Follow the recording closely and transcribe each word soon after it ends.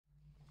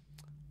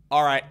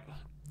All right.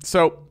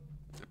 So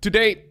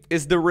today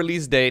is the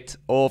release date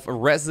of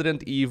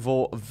Resident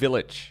Evil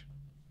Village.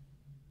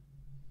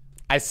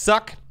 I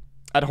suck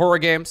at horror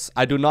games.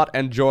 I do not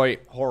enjoy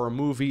horror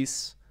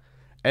movies.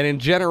 And in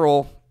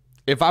general,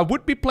 if I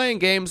would be playing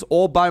games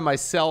all by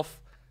myself,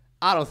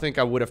 I don't think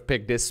I would have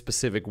picked this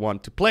specific one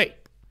to play.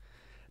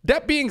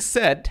 That being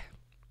said,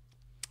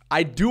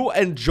 I do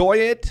enjoy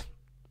it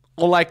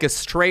on like a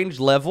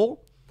strange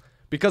level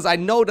because I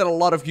know that a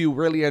lot of you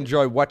really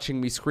enjoy watching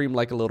me scream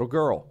like a little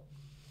girl.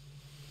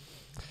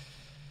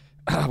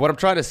 What I'm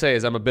trying to say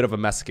is I'm a bit of a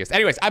masochist.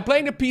 Anyways, I'm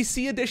playing the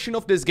PC edition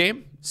of this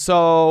game.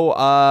 So,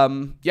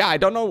 yeah, I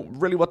don't know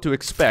really what to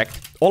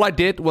expect. All I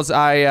did was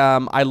I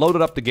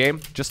loaded up the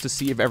game just to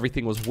see if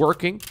everything was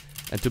working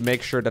and to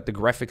make sure that the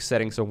graphic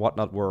settings and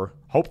whatnot were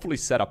hopefully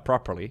set up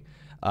properly.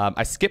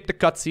 I skipped the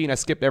cutscene. I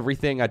skipped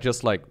everything. I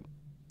just, like,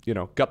 you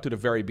know, got to the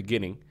very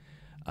beginning.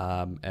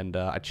 And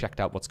I checked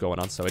out what's going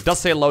on. So it does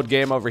say load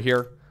game over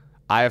here.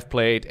 I have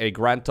played a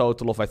grand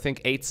total of, I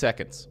think, 8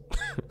 seconds.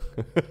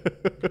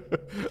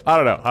 I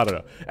don't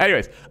know.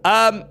 Anyways,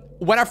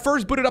 when I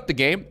first booted up the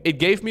game, it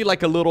gave me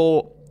like a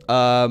little,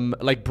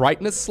 like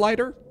brightness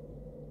slider.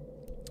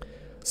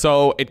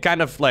 So it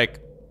kind of like,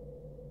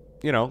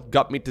 you know,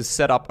 got me to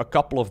set up a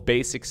couple of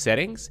basic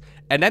settings.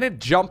 And then it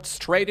jumped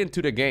straight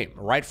into the game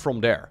right from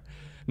there.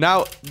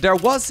 Now, there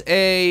was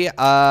an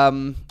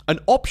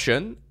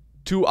option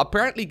to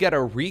apparently get a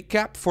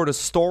recap for the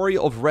story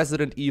of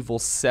Resident Evil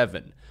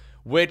 7.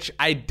 Which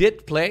I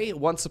did play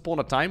once upon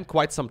a time,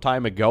 quite some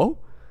time ago.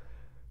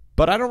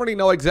 But I don't really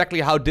know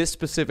exactly how this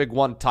specific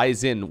one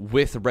ties in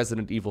with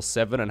Resident Evil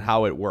 7 and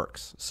how it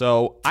works.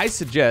 So I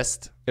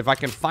suggest, if I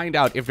can find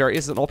out if there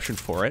is an option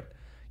for it,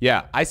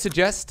 yeah, I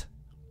suggest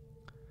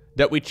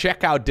that we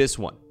check out this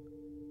one.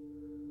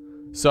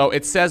 So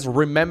it says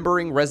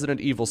Remembering Resident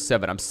Evil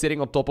 7. I'm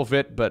sitting on top of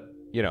it, but,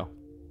 you know.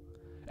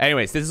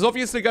 Anyways, this is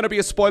obviously going to be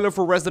a spoiler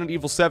for Resident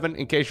Evil 7,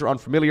 in case you're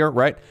unfamiliar,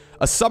 right?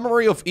 A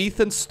summary of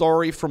Ethan's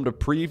story from the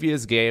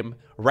previous game,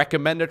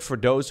 recommended for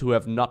those who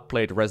have not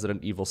played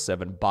Resident Evil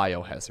 7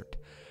 Biohazard.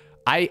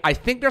 I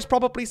think there's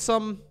probably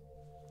some...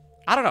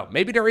 I don't know,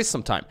 maybe there is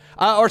some time.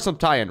 Or some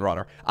tie-in,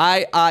 rather.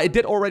 I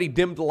did already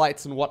dim the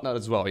lights and whatnot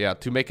as well, yeah,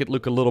 to make it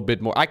look a little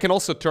bit more... I can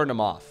also turn them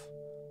off,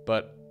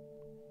 but...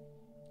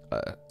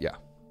 yeah.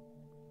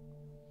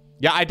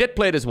 Yeah, I did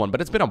play this one,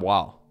 but it's been a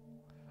while.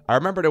 I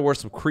remember there were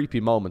some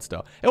creepy moments,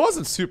 though. It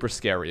wasn't super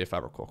scary, if I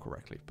recall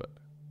correctly, but...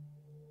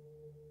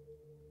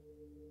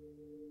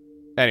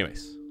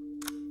 Anyways.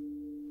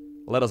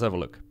 Let us have a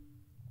look.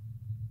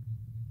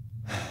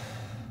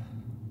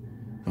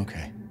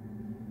 Okay.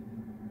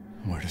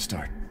 Where to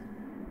start?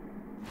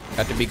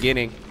 At the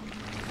beginning.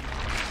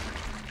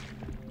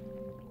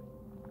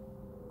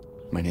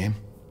 My name?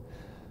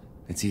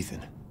 It's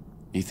Ethan.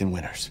 Ethan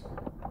Winters.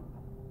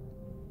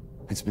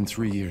 It's been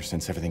 3 years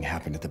since everything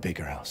happened at the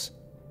Baker house.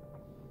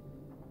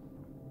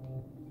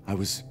 I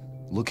was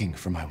looking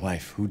for my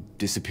wife, who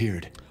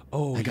disappeared.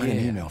 Oh, I got an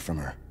email from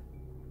her.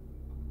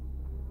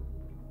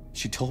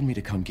 She told me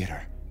to come get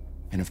her.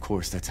 And of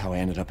course, that's how I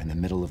ended up in the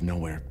middle of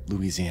nowhere,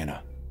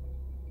 Louisiana.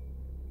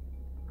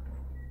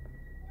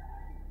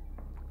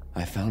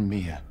 I found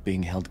Mia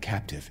being held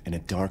captive in a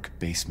dark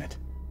basement.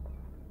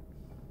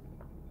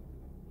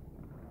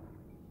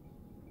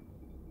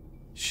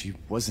 She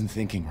wasn't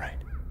thinking right.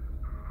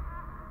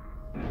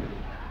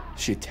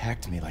 She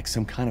attacked me like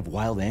some kind of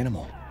wild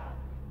animal.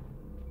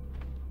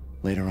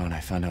 Later on, I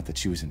found out that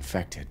she was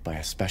infected by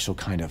a special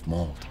kind of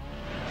mold.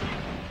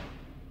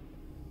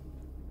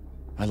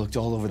 I looked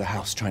all over the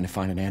house trying to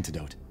find an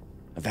antidote,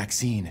 a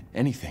vaccine,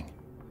 anything.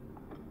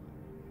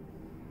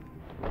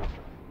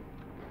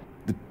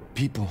 The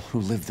people who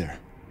lived there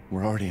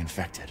were already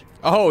infected.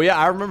 Oh, yeah,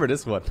 I remember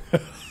this one.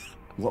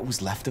 What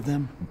was left of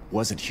them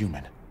wasn't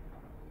human.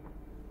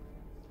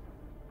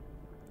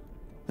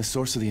 The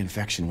source of the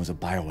infection was a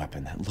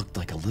bioweapon that looked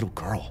like a little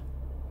girl.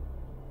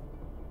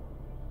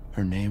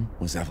 Her name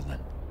was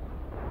Evelyn.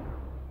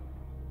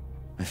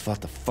 I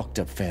fought the fucked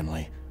up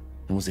family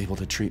and was able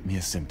to treat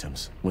Mia's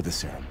symptoms with a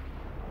serum.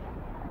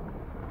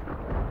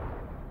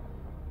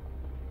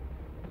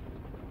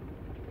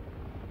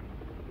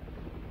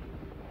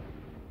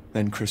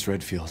 Then Chris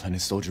Redfield and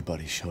his soldier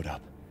buddies showed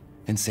up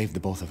and saved the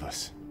both of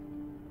us.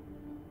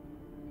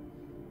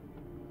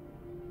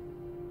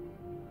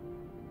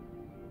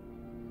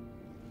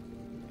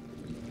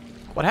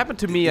 What happened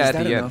to Mia at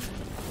the end?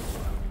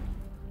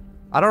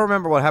 I don't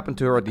remember what happened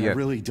to her at the end. I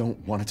really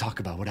don't want to talk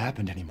about what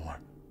happened anymore.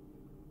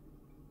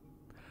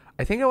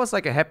 I think it was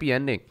like a happy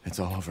ending. It's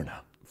all over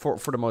now. For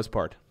the most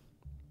part.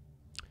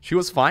 She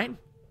was fine?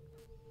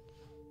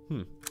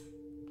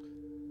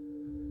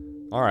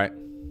 Alright.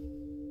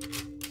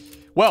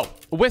 Well,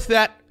 with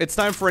that, it's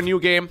time for a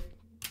new game.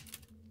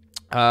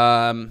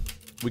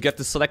 We get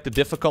to select the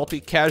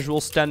difficulty,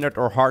 casual, standard,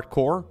 or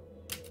hardcore.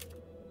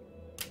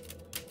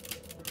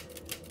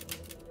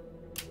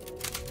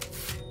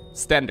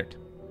 Standard.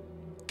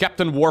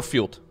 Captain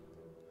Warfield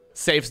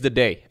saves the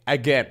day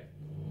again.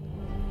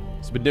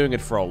 He's been doing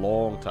it for a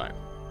long time.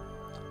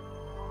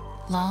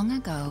 Long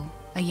ago,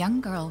 A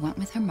young girl went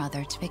with her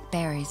mother to pick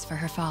berries for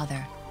her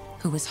father,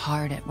 who was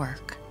hard at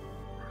work.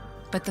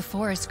 But the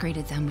forest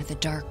greeted them with a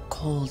dark,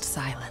 cold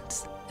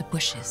silence, the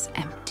bushes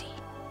empty.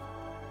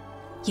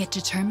 Yet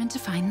determined to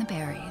find the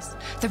berries,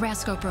 the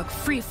rascal broke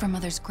free from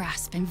Mother's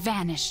grasp and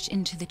vanished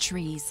into the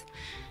trees.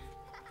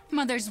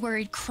 Mother's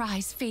worried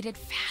cries faded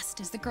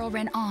fast as the girl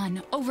ran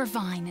on, over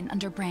vine and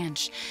under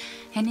branch,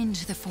 and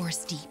into the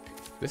forest deep.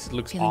 This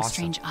looks Feeling awesome.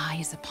 strange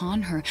eyes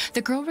upon her,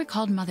 the girl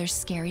recalled Mother's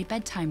scary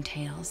bedtime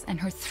tales, and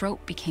her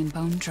throat became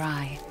bone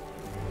dry.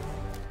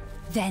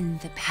 Then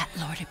the Bat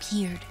Lord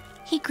appeared.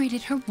 He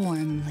greeted her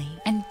warmly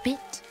and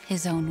bit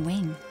his own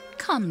wing.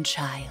 "Come,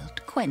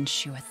 child,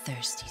 quench your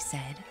thirst," he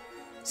said.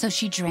 So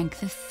she drank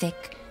the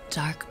thick,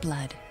 dark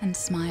blood and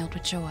smiled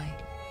with joy.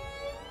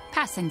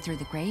 Passing through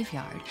the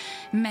graveyard,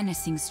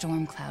 menacing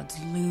storm clouds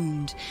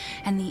loomed,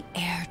 and the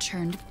air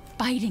turned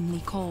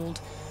bitingly cold.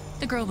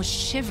 The girl was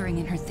shivering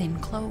in her thin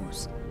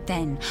clothes.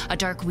 Then a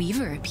dark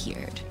weaver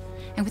appeared,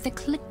 and with a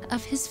click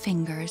of his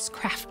fingers,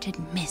 crafted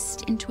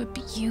mist into a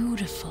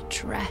beautiful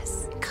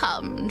dress.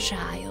 "Come,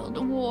 child,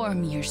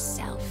 warm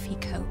yourself," he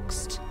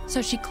coaxed.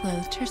 So she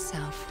clothed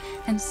herself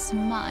and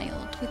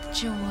smiled with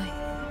joy.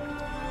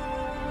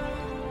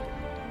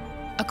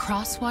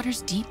 Across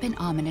waters deep and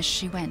ominous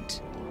she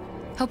went,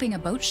 hoping a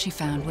boat she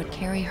found would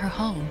carry her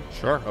home.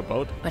 Sure, a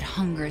boat. But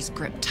hunger's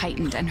grip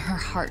tightened and her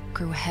heart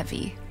grew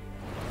heavy.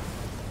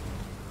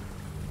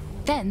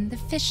 Then the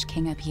Fish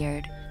King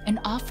appeared and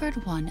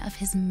offered one of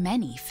his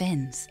many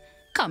fins.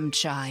 "Come,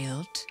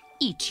 child,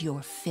 eat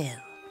your fill."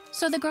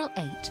 So the girl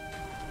ate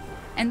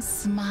and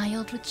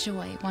smiled with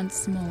joy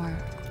once more.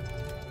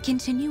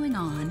 Continuing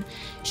on,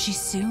 she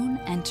soon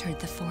entered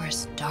the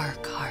forest's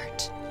dark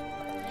heart.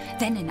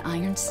 Then an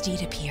iron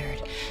steed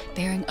appeared,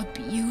 bearing a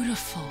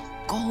beautiful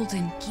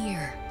golden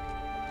gear.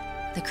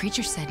 The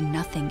creature said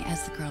nothing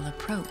as the girl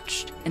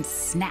approached and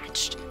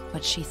snatched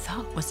what she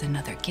thought was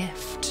another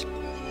gift.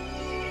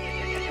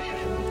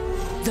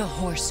 The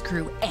horse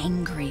grew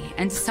angry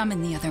and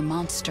summoned the other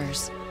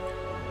monsters.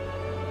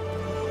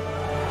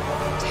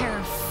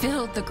 Terror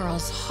filled the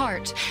girl's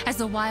heart as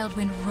the wild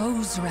wind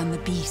rose around the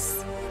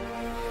beasts.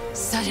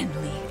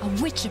 Suddenly, a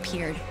witch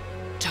appeared,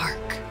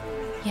 dark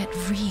yet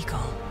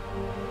regal.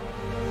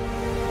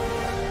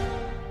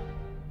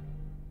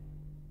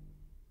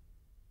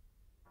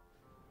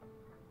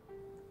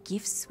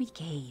 "Gifts we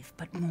gave,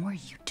 but more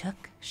you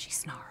took," she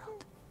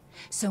snarled.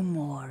 "So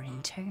more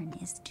in turn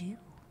is due."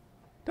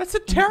 That's a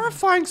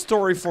terrifying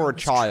story for a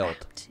child.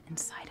 Trapped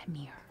inside a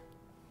mirror.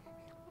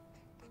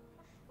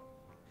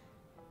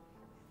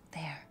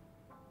 There.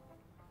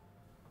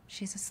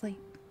 She's asleep.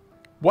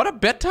 What a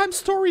bedtime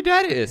story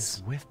that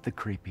is. With the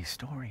creepy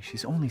story.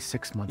 She's only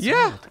 6 months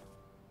Yeah. old.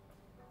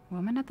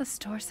 Woman at the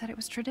store said it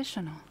was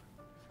traditional.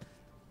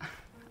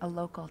 A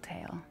local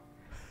tale.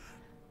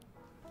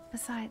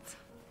 Besides,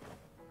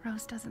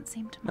 Rose doesn't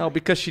seem to mind. No,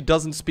 because she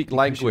doesn't speak She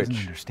language.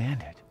 doesn't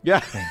understand it. Yeah.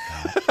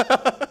 Thank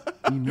God.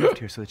 You moved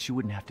here so that she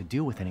wouldn't have to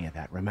deal with any of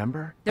that,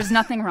 remember? There's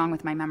nothing wrong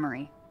with my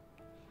memory.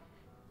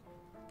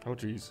 Oh,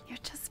 jeez. You're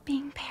just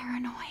being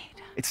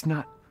paranoid. It's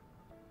not...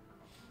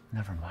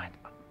 Never mind.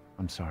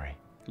 I'm sorry.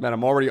 Man,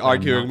 I'm already I'm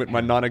arguing not with my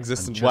him.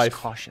 non-existent I'm just wife.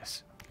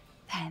 cautious.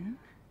 Then,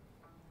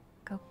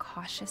 go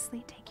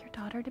cautiously take your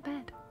daughter to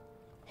bed.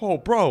 Oh,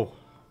 bro.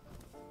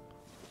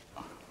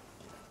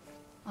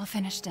 I'll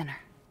finish dinner.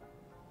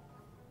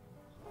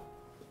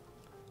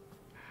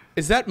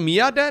 Is that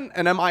Mia then?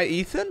 And am I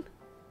Ethan?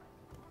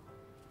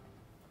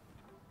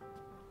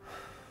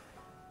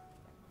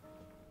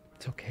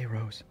 It's okay,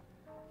 Rose.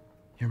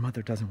 Your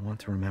mother doesn't want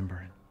to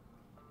remember it.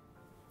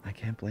 I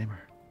can't blame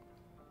her.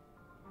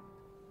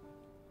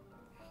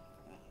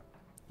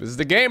 This is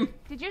the game.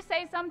 Did you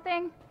say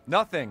something?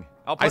 Nothing.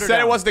 I'll put I her said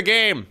down. it was the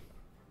game.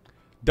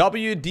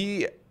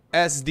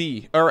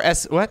 WDSD. Or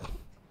S... What?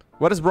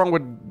 What is wrong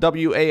with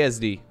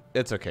WASD?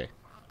 It's okay.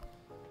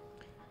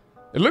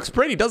 It looks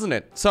pretty, doesn't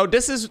it? So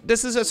this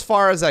is as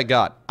far as I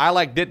got.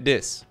 I did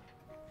this.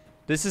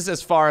 This is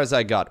as far as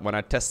I got when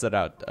I tested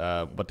out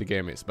what the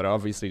game is, but I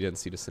obviously didn't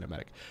see the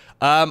cinematic.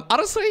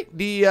 Honestly,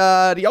 the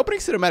opening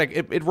cinematic,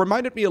 it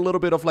reminded me a little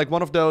bit of like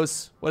one of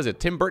those, what is it,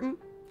 Tim Burton?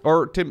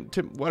 Or Tim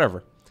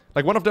whatever.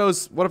 Like one of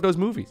those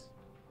movies.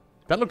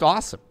 That looked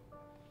awesome.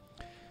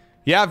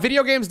 Yeah,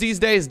 video games these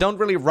days don't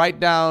really write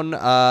down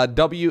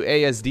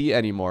WASD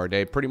anymore.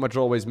 They pretty much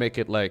always make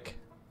it like,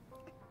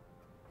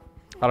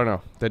 I don't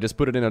know. They just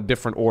put it in a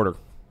different order.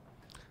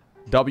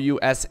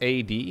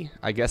 WSAD,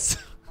 I guess.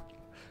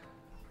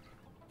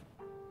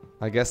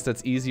 I guess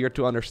that's easier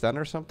to understand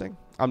or something.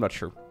 I'm not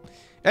sure.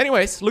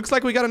 Anyways, looks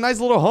like we got a nice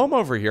little home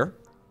over here.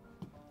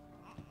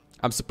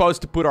 I'm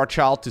supposed to put our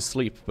child to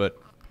sleep, but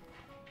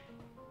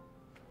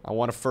I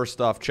want to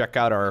first off check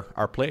out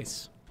our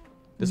place.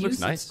 This looks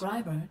nice.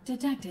 Subscriber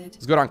detected.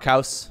 Let's go on,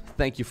 Kaus.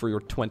 Thank you for your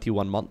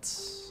 21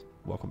 months.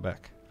 Welcome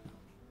back.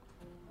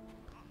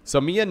 So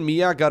me and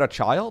Mia got a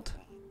child?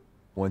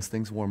 Once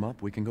things warm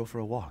up, we can go for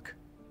a walk.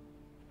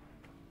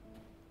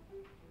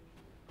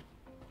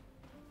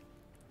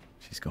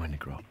 She's going to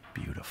grow up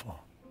beautiful.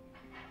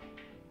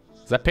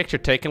 Is that picture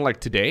taken like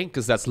today?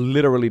 Because that's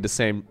literally the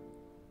same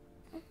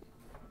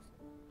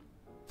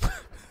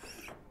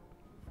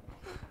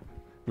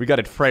We got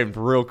it framed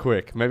real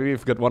quick. Maybe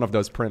we've got one of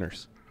those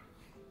printers.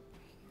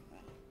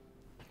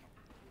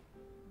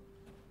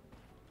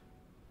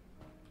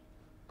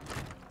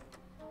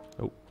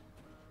 Oh.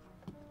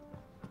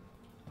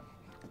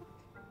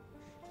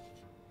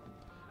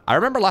 I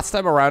remember last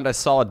time around I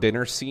saw a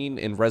dinner scene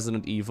in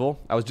Resident Evil.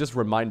 I was just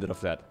reminded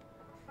of that.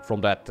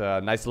 From that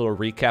nice little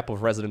recap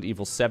of Resident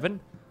Evil 7.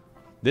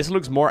 This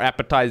looks more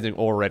appetizing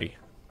already.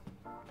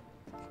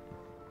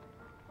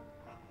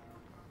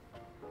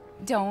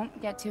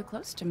 Don't get too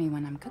close to me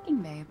when I'm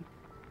cooking, babe.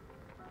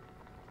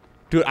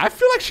 Dude, I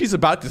feel like she's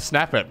about to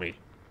snap at me.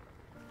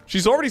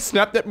 She's already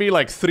snapped at me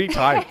like 3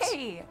 times.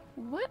 Hey,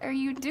 what are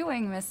you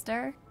doing,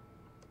 mister?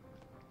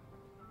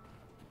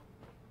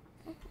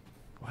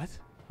 What?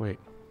 Wait.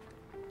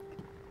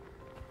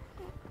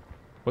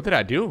 What did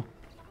I do?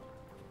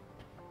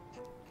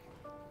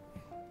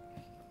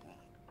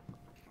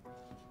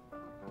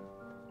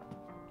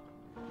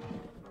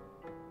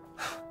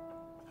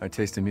 Our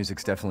taste in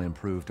music's definitely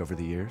improved over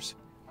the years.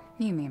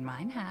 You mean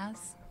mine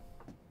has?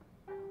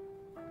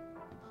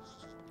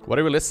 What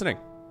are we listening?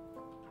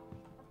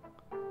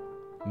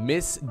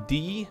 Miss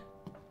D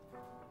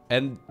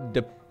and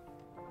the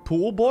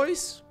Pool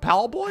Boys?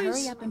 Pal Boys?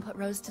 Hurry up and put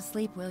Rose to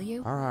sleep, will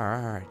you?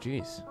 Alright,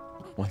 jeez.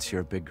 Once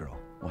you're a big girl,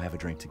 we'll have a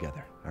drink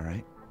together,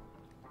 alright?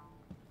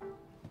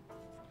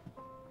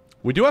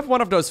 We do have one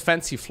of those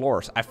fancy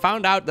floors. I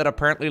found out that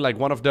apparently like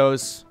one of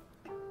those...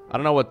 I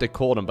don't know what they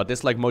call them, but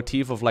this like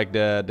motif of like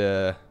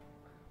the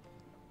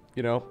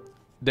you know,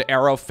 the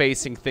arrow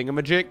facing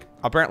thingamajig.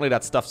 Apparently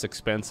that stuff's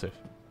expensive.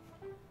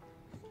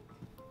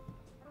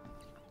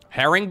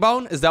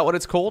 Herringbone? Is that what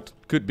it's called?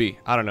 Could be.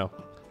 I don't know.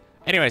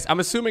 Anyways, I'm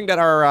assuming that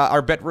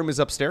our bedroom is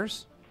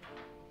upstairs.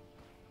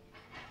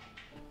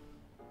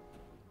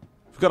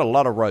 We've got a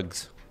lot of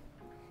rugs.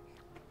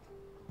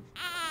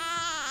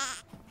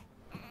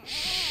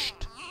 Shh.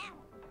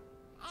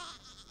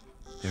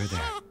 They're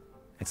there.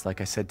 It's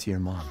like I said to your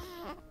mom.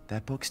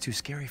 That book's too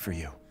scary for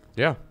you.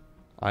 Yeah,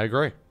 I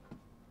agree.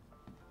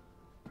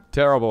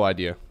 Terrible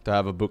idea to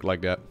have a book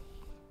like that.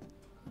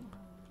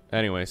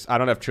 Anyways, I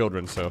don't have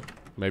children, so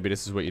maybe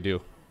this is what you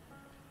do.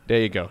 There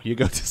you go. You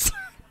go to sleep.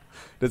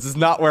 This is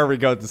not where we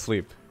go to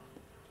sleep.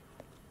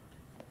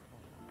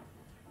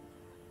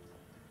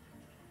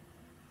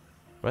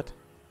 What?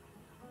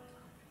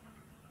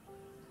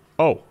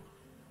 Oh.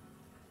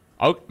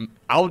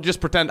 I'll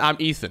just pretend I'm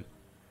Ethan.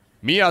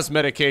 Mia's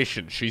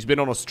medication. She's been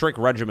on a strict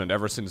regimen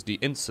ever since the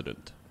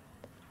incident.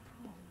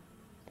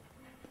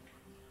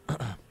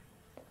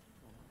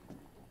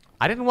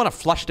 I didn't want to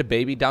flush the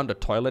baby down the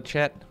toilet,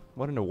 chat.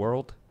 What in the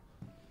world?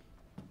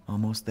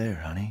 Almost there,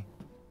 honey.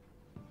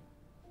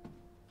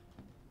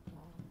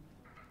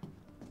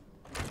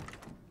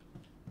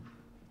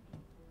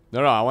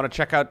 No, I want to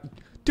check out...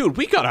 Dude,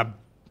 we got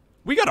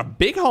a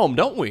big home,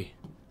 don't we?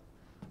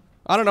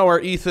 I don't know where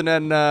Ethan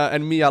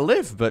and Mia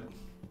live, but...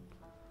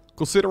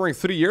 Considering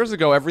 3 years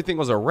ago everything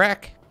was a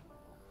wreck.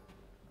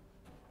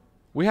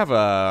 We have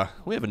a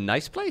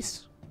nice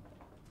place.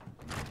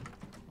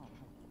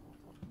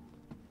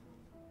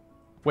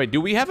 Wait, do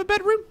we have a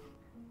bedroom?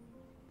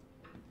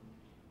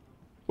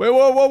 Wait,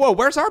 whoa,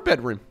 where's our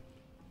bedroom?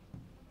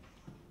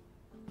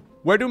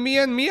 Where do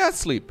Mia and Mia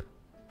sleep?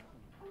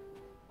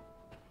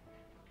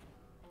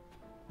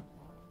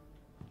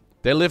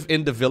 They live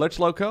in the village,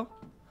 Lowko?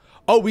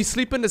 Oh, we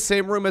sleep in the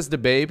same room as the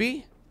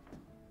baby?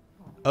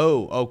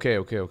 Oh, okay.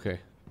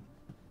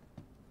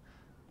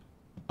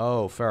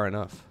 Oh, fair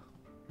enough.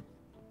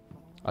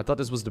 I thought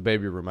this was the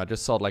baby room. I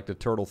just saw like the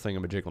turtle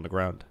thingamajig on the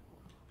ground.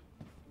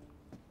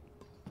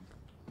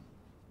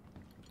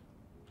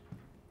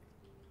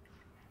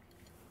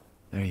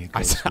 There you go.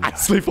 I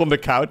sleep on the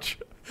couch.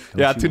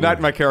 Yeah,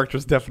 tonight my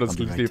character's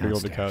definitely sleeping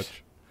on the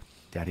couch.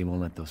 Daddy won't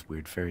let those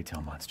weird fairy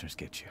tale monsters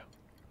get you.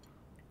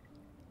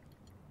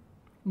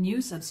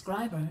 New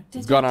subscriber.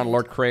 What's going on,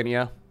 Lord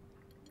Crania?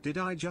 Did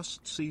I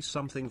just see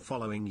something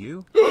following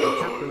you?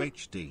 Capcom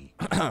HD.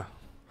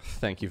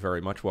 Thank you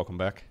very much. Welcome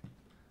back.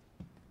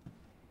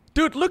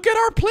 Dude, look at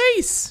our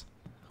place!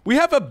 We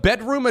have a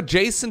bedroom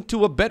adjacent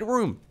to a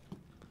bedroom.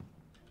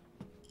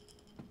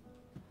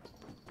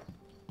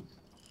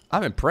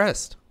 I'm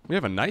impressed. We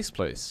have a nice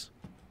place.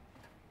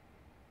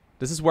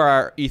 This is where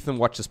our Ethan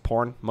watches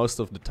porn most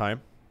of the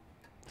time.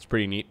 It's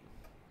pretty neat.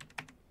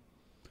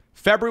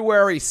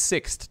 February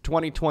 6th,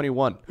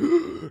 2021.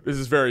 This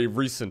is very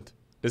recent.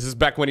 This is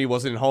back when he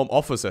was in home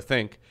office, I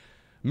think.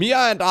 Mia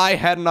and I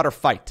had another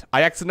fight.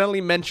 I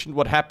accidentally mentioned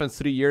what happened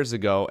 3 years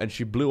ago, and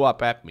she blew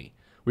up at me.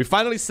 We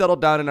finally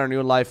settled down in our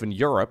new life in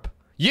Europe.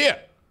 Yeah!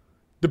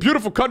 The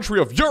beautiful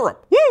country of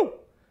Europe! Woo!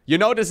 You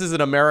know this is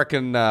an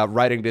American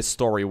writing this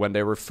story when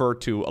they refer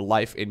to a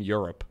life in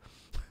Europe.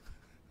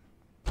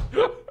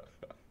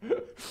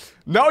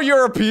 No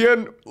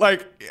European,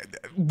 like,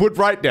 would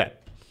write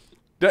that.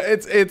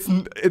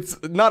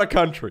 It's not a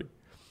country.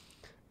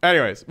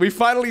 Anyways, we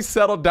finally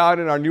settled down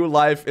in our new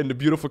life in the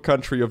beautiful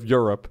country of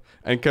Europe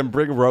and can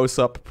bring Rose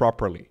up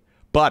properly.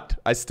 But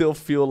I still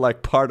feel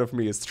like part of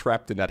me is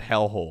trapped in that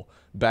hellhole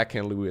back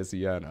in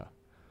Louisiana.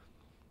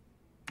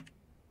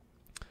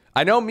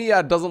 I know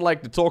Mia doesn't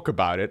like to talk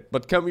about it,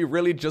 but can we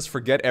really just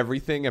forget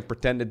everything and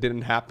pretend it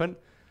didn't happen?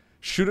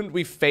 Shouldn't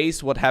we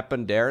face what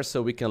happened there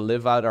so we can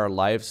live out our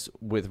lives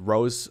with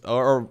Rose,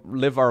 or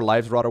live our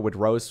lives rather with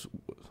Rose,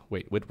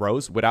 with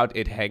Rose, without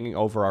it hanging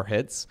over our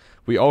heads?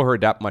 We owe her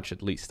that much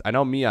at least. I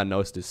know Mia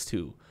knows this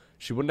too.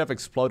 She wouldn't have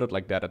exploded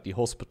like that at the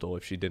hospital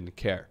if she didn't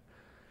care.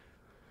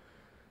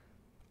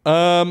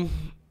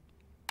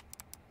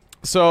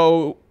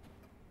 So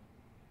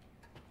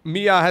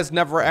Mia has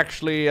never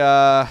actually,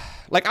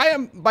 like, I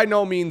am by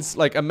no means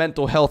like a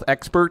mental health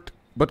expert,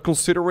 but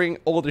considering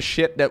all the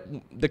shit that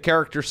the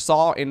characters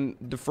saw in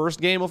the first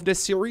game of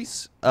this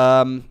series,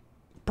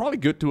 probably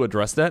good to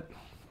address that.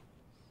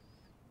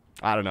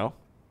 I don't know.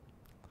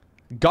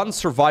 Gun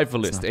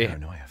survivalist. It's not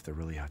paranoia if they're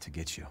really out to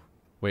get you.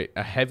 Wait,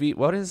 a heavy,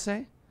 what does it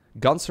say?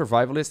 Gun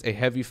survivalist, a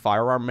heavy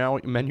firearm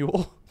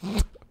manual?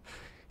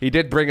 He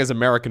did bring his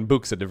American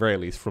books at the very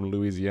least from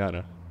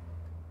Louisiana.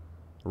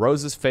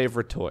 Rose's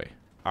favorite toy.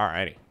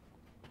 Alrighty.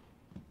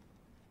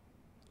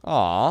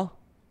 Aww.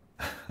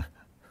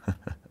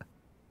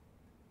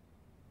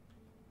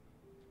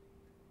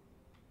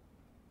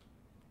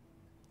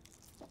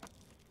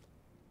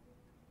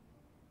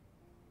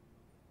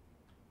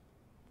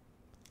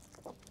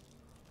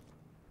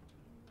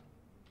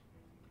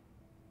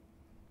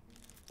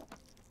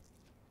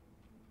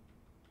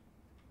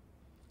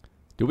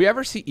 Do we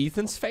ever see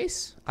Ethan's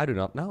face? I do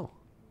not know.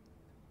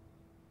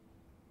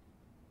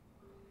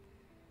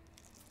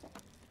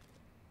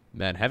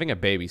 Man, having a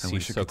baby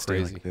seems so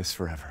crazy. Stay like this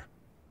forever.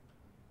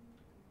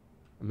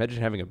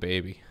 Imagine having a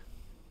baby.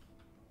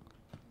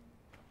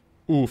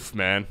 Oof,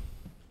 man.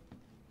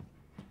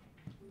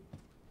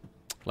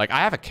 Like, I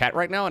have a cat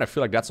right now, and I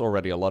feel like that's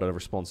already a lot of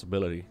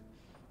responsibility.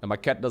 And my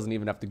cat doesn't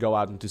even have to go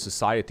out into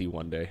society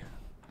one day.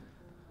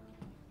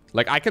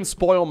 Like, I can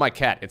spoil my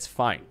cat. It's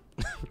fine.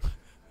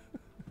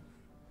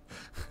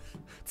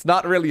 It's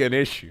not really an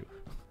issue.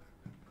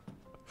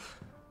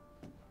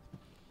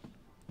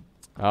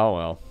 Oh,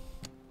 well.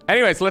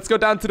 Anyways, let's go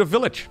down to the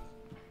village.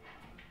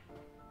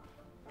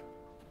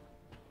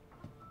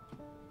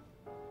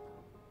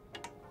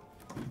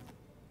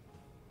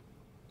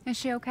 Is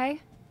she okay?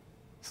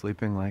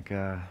 Sleeping like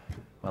well,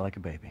 like a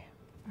baby.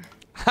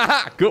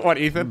 Haha, good one,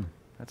 Ethan.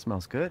 That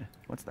smells good.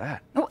 What's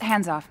that? Oh,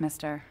 hands off,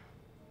 mister.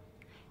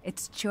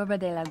 It's churba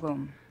de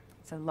legume.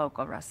 It's a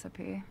local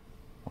recipe.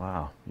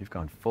 Wow, you've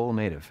gone full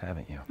native,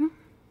 haven't you?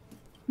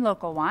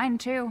 Local wine,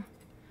 too.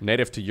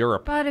 Native to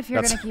Europe. But if you're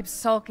gonna keep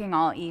sulking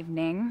all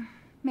evening,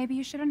 maybe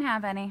you shouldn't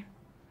have any.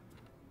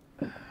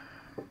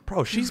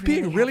 Bro, she's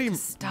being really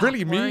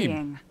mean.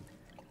 Worrying.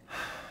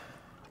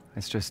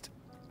 It's just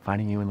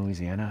finding you in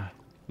Louisiana.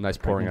 Nice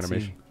pouring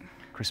pregnancy, animation.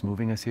 Chris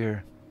moving us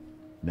here,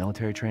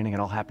 military training, it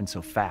all happened so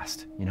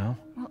fast, you know?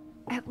 Well,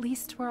 at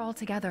least we're all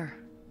together.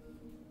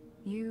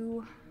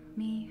 You,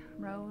 me,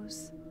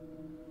 Rose.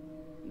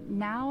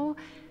 Now,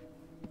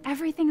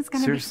 everything's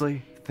gonna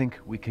Seriously, think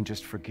we can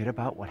just forget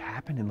about what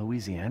happened in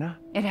Louisiana?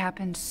 It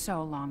happened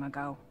so long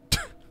ago.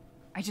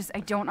 I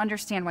don't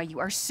understand why you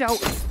are so...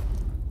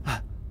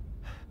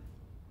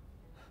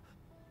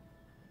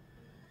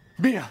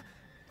 Mia,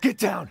 get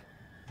down!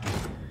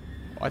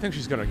 I think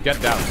she's gonna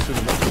get down soon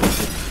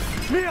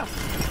enough. Mia!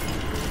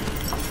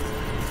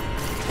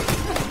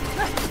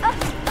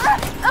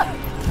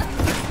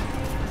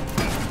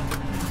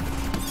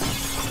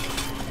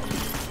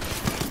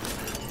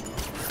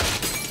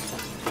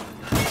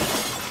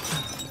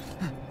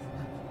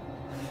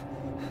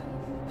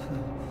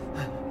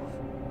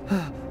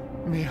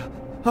 Mia,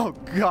 oh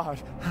God!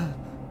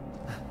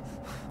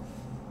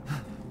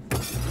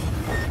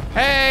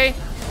 Hey!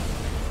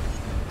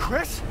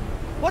 Chris?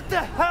 What the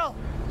hell?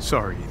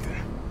 Sorry, Ethan.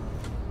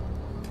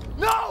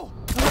 No!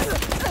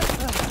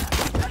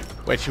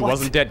 Wait, she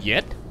wasn't dead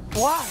yet?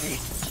 Why?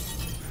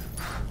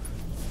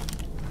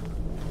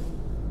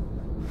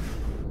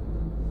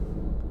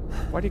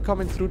 Why'd he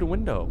come in through the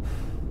window?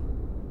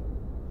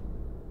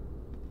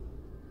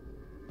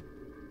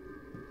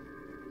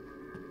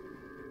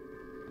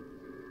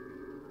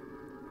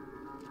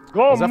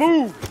 Go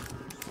move!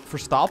 For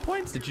style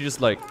points? Did you just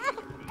like...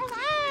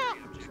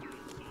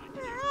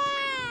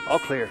 All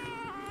clear.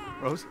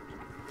 Rose?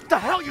 What the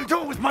hell are you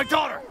doing with my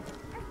daughter?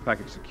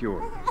 Package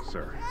secure,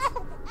 sir.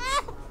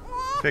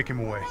 Take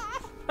him away.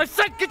 I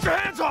said get your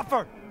hands off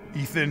her!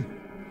 Ethan,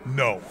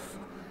 no.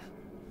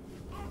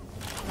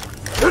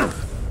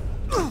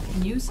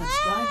 New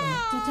subscriber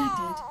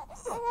detected.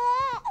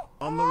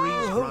 On the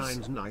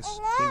grind, nice.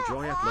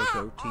 Enjoy at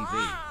Lowko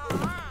TV.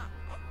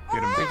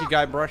 Get him. Thank you,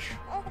 Guybrush.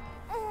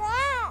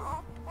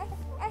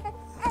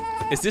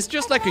 Is this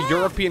just like a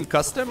European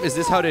custom? Is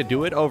this how they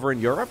do it over in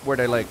Europe? Where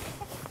they like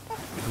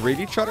greet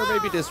each other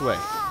maybe this way?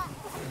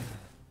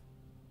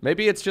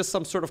 Maybe it's just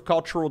some sort of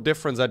cultural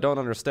difference I don't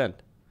understand.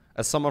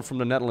 As someone from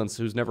the Netherlands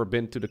who's never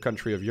been to the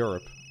country of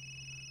Europe.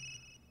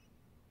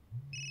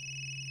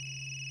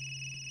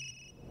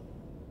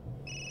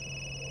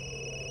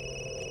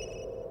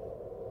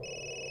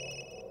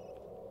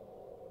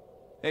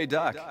 Hey,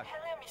 Doc. Hello,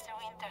 Mr.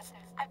 Winters.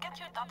 I've got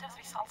your daughter's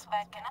results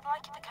back, and I'd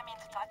like you to come in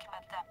to talk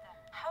about them.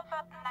 How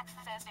about next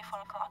Thursday, 4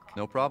 o'clock?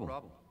 No problem.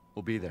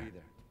 We'll be there.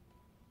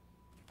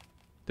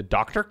 The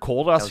doctor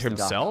called us How's the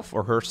himself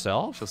or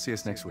herself? She'll see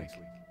us next week.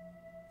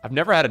 I've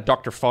never had a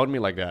doctor phone me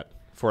like that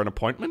for an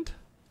appointment.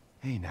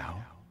 Hey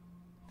now.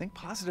 Think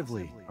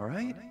positively,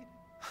 alright?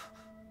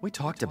 We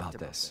talked about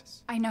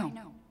this. I know.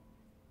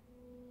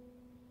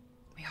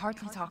 We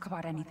hardly talk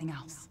about anything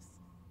else.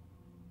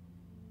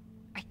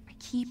 I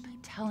keep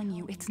telling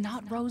you, it's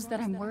not Rose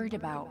that I'm worried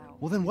about.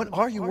 Well then what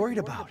are you worried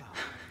about?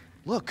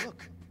 Look,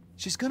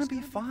 she's gonna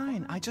be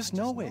fine. I just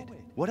know it.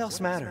 What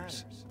else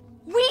matters?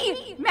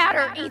 We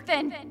matter,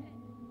 Ethan!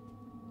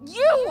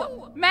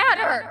 You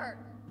matter!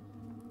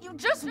 You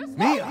just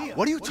Mia,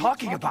 what are you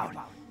talking about?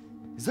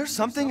 Is there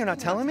something you're not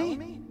telling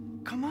me?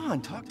 Come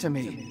on, talk to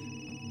me.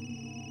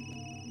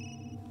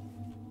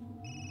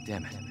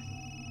 Damn it.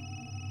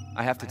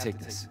 I have to take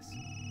this.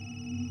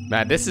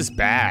 Man, this is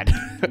bad.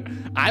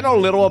 I know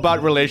little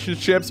about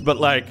relationships, but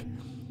like,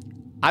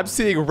 I'm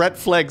seeing red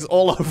flags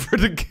all over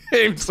the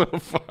game so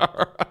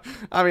far.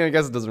 I mean, I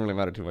guess it doesn't really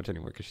matter too much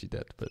anymore because she's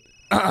dead, but...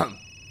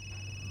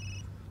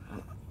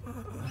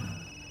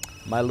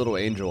 My Little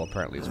Angel,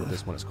 apparently, is what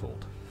this one is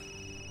called.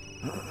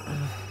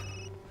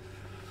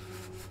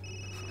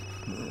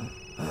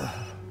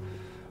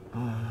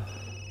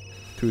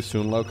 Too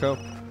soon, Lowko?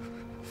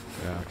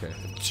 Yeah, okay.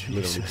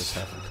 Jesus. Literally just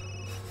happened.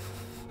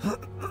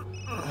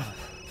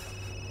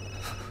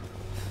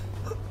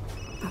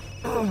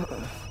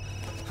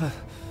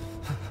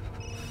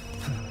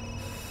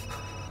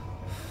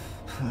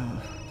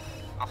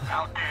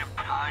 About damn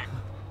time.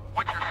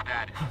 What's your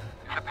status?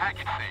 Is the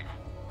package safe?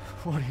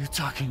 What are you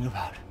talking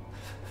about?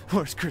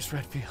 Where's Chris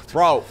Redfield?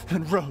 Bro!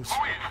 And Rose?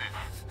 Who is this?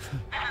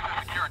 This is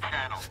a secure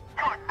channel.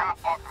 You are not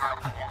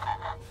authorized to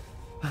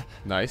use it.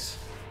 Nice.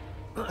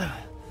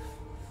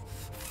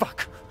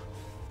 Fuck.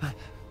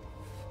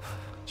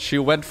 She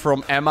went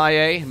from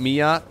MIA,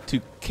 Mia, to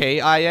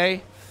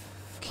KIA?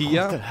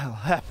 Kia? What the hell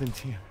happened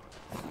here?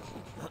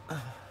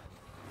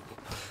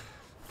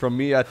 From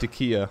Mia to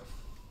Kia.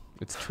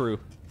 It's true.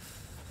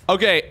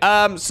 Okay,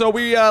 so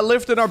we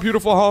lived in our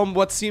beautiful home,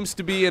 what seems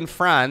to be in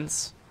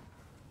France.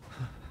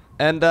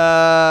 And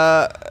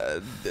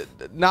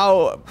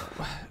now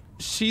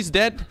she's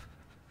dead.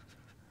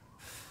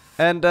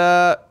 And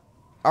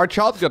our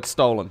child got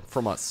stolen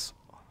from us,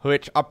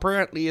 which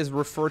apparently is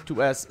referred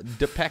to as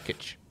the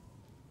package.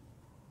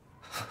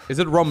 Is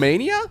it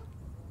Romania?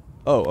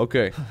 Oh,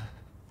 okay.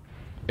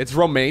 It's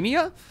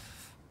Romania?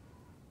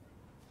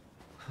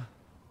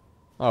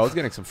 Oh, I was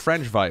getting some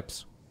French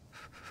vibes.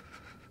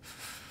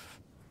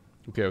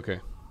 Okay,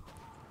 okay.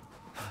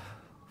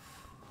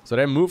 So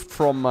they moved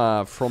from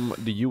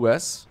the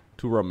US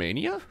to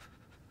Romania?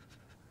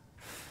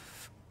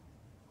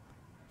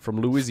 From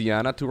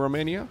Louisiana to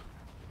Romania?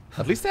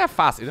 At least they have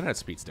fast internet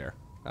speeds there.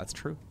 That's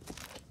true.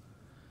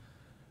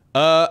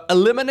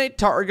 Eliminate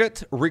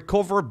target,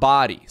 recover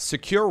body.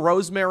 Secure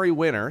Rosemary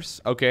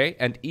winners, okay,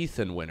 and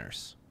Ethan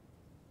winners.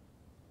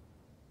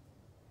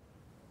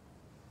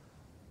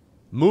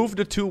 Move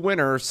the two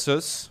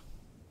winners.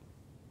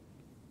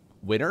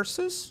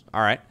 Winners?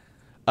 Alright.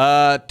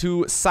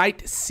 To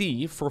Site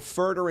C for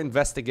further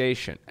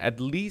investigation.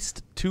 At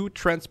least 2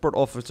 transport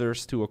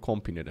officers to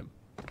accompany them.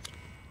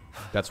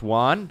 That's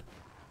one.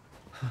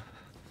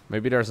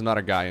 Maybe there's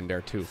another guy in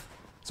there too.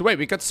 So wait,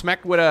 we got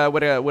smacked with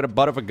a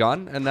butt of a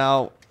gun, and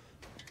now.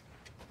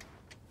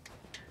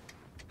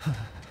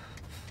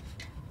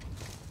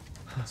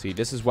 See,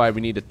 this is why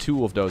we needed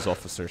 2 of those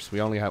officers.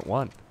 We only had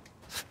 1.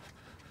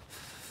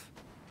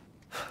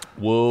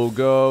 We'll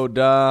go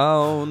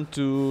down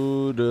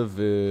to the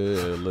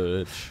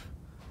village.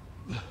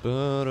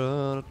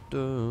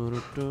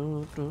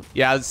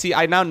 Yeah, see,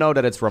 I now know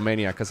that it's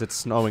Romania because it's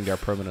snowing there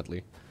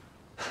permanently.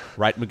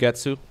 Right,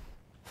 Mugetsu?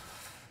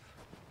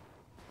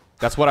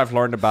 That's what I've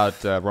learned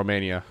about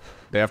Romania.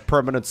 They have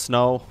permanent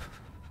snow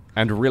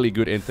and really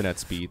good internet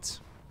speeds.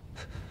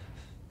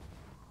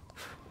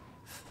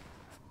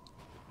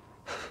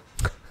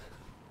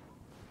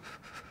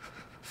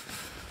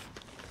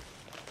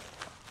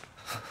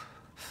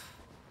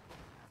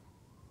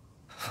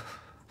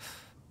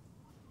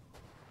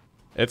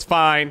 It's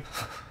fine.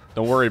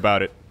 Don't worry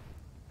about it.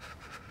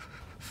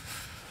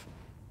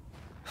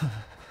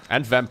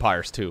 And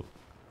vampires, too.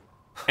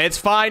 It's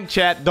fine,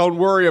 chat. Don't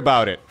worry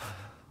about it.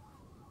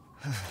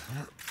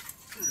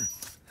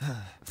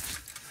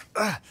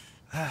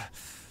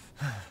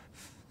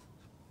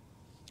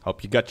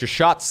 Hope you got your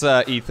shots,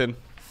 Ethan.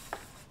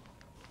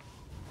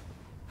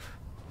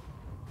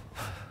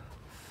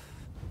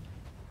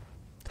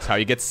 That's how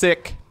you get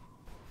sick.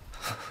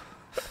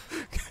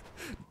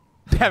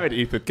 Damn it,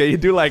 Ethan. Can you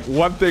do like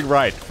one thing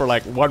right for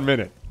like 1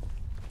 minute?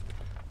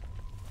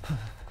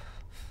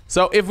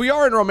 So if we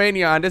are in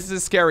Romania and this is a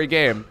scary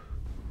game,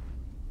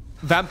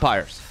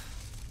 vampires.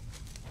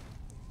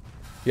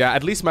 Yeah,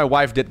 at least my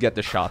wife did get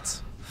the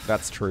shots.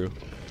 That's true.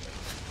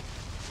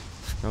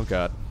 Oh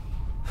god.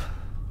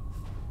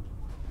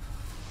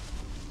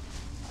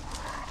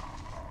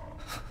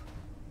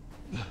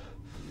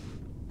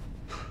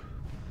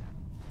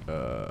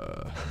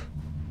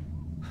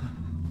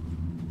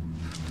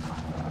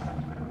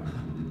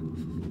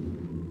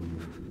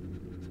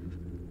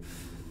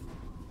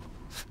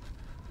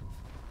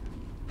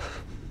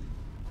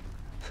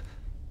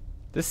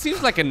 This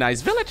seems like a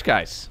nice village,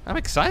 guys. I'm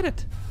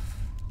excited.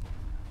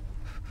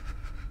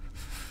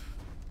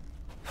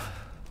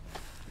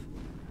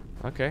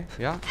 Okay,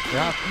 yeah.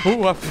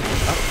 Ooh, I've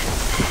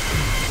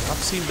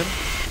seen them.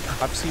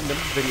 I've seen them,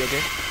 video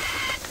game.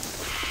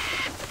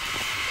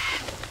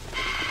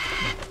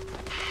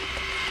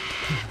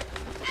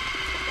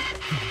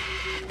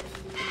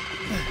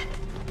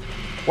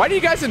 Why do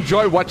you guys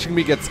enjoy watching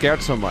me get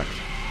scared so much?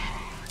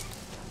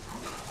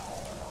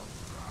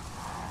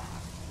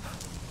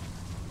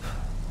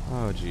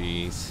 Oh,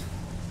 jeez.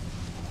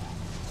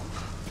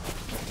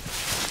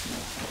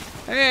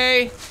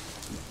 Hey!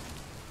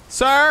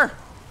 Sir!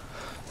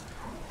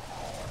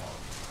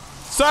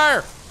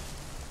 Sir!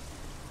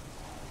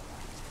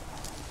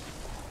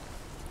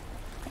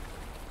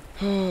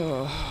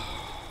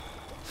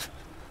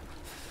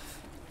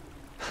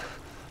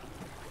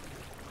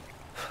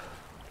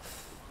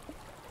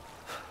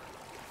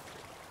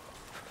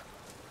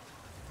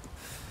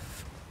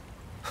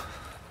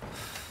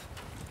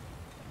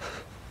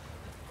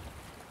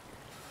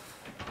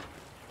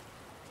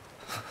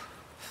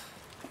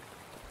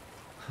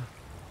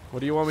 What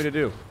do you want me to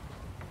do?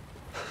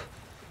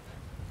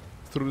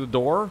 Through the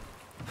door?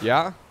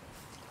 Yeah?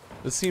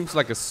 This seems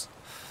like a...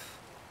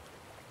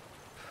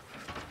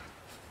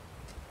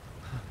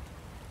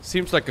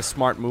 Seems like a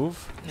smart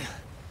move.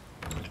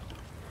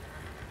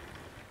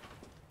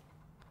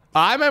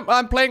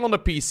 I'm playing on the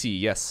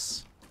PC,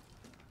 yes.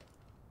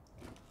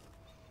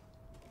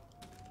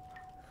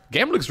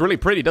 Game looks really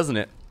pretty, doesn't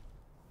it?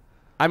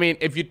 I mean,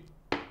 if you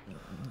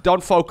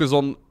don't focus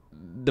on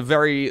the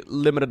very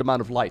limited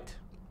amount of light.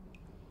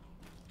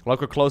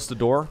 Lowko closed the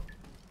door.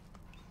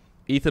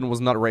 Ethan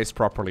was not raised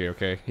properly,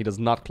 okay? He does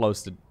not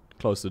close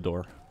the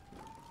door.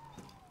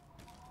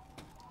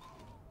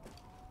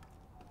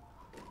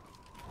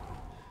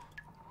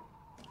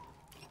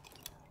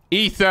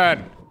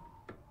 Ethan!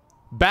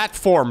 Bat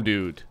form,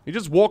 dude. He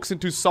just walks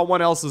into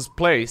someone else's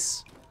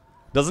place.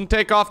 Doesn't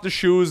take off the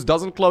shoes,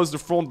 doesn't close the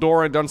front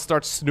door, and then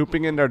starts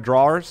snooping in their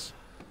drawers.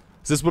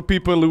 Is this what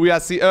people in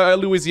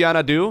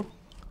Louisiana do?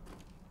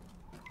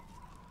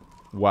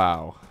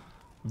 Wow.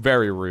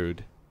 Very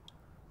rude.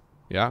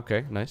 Yeah,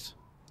 okay, nice.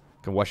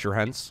 Can wash your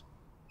hands.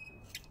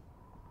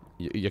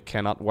 You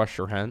cannot wash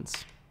your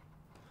hands.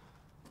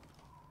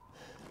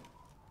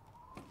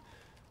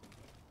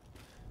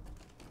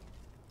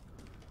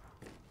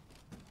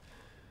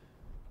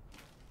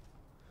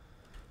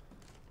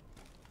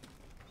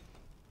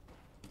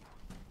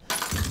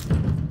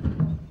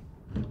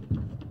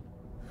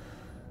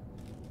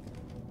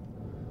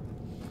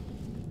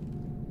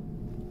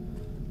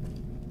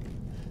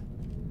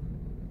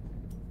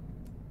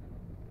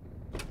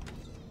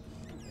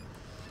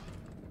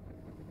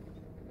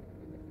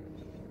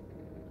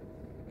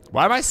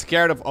 Why am I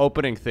scared of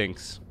opening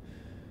things?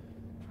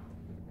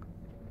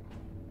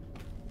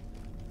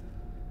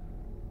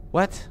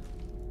 What?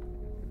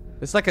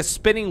 It's like a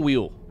spinning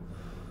wheel.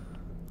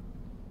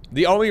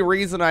 The only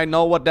reason I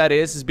know what that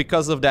is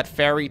because of that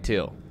fairy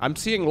tale. I'm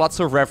seeing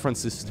lots of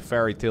references to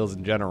fairy tales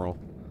in general.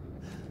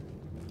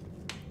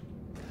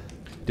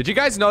 Did you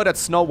guys know that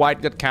Snow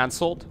White got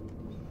cancelled?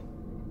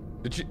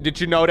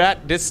 Did you know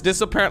that?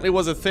 This apparently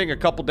was a thing a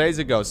couple days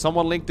ago.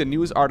 Someone linked a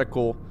news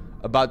article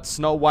about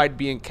Snow White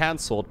being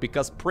cancelled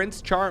because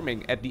Prince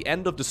Charming at the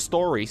end of the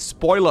story,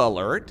 spoiler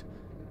alert,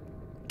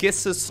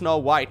 kisses Snow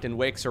White and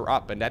wakes her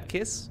up, and that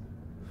kiss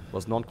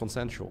was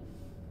non-consensual.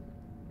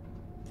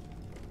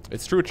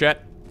 It's true,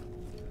 chat.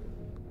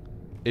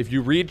 If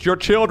you read your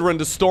children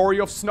the story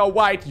of Snow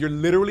White, you're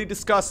literally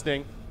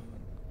disgusting.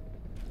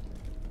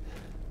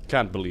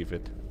 Can't believe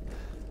it.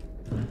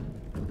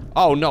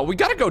 Oh no, we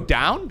gotta go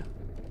down?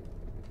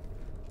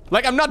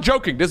 Like, I'm not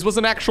joking. This was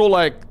an actual,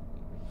 like...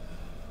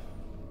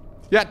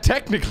 Yeah,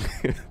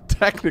 technically.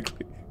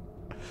 Technically.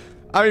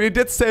 I mean, he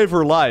did save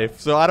her life,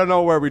 so I don't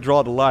know where we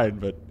draw the line,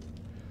 but...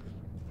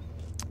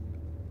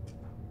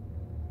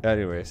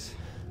 Anyways.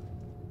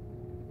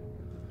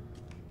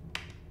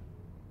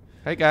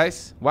 Hey,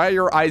 guys. Why are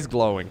your eyes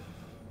glowing?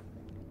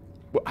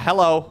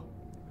 Hello.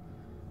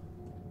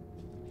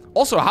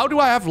 Also, how do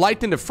I have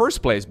light in the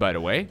first place, by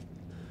the way?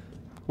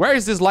 Where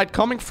is this light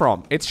coming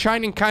from? It's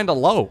shining kinda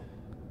low.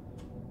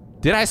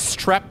 Did I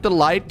strap the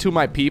light to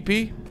my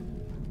pee-pee?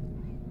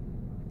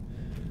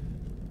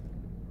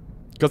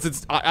 Because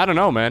it's... I don't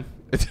know, man.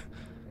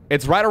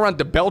 It's right around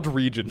the belt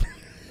region.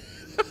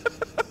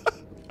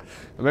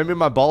 Maybe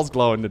my balls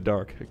glow in the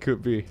dark. It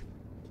could be.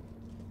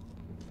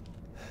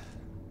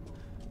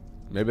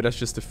 Maybe that's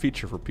just a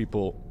feature for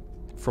people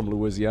from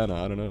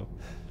Louisiana. I don't know.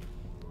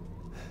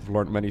 I've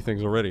learned many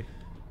things already.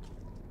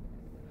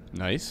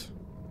 Nice.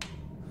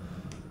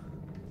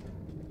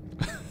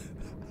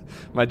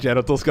 My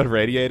genitals got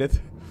radiated.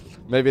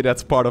 Maybe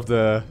that's part of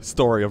the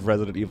story of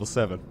Resident Evil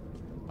 7.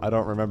 I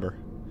don't remember.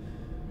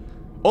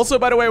 Also,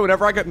 by the way,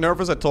 whenever I get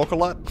nervous, I talk a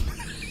lot.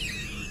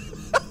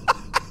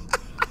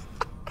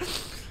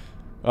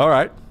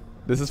 Alright.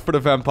 This is for the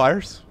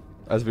vampires,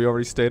 as we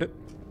already stated.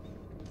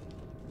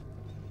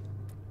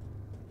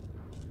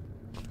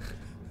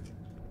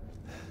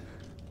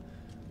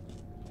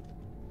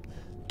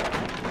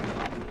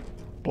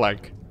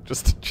 plank.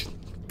 Just...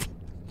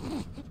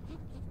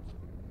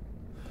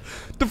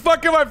 The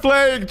fuck am I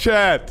playing,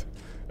 chat?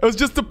 It was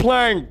just a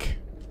plank.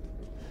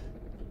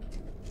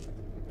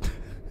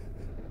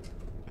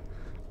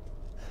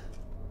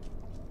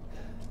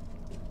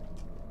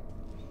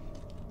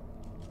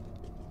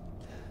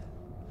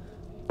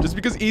 Just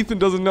because Ethan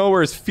doesn't know where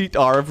his feet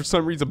are and for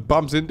some reason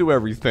bumps into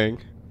everything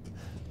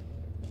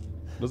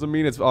doesn't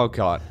mean it's... Oh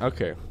god,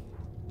 okay.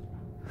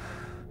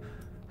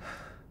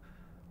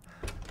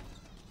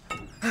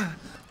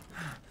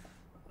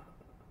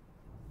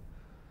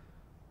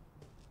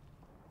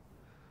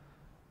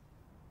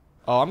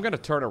 Oh, I'm gonna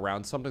turn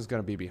around. Something's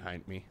gonna be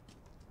behind me.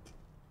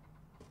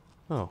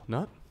 Oh,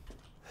 not?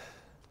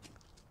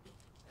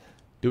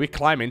 Do we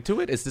climb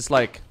into it? Is this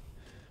like...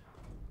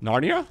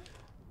 Narnia?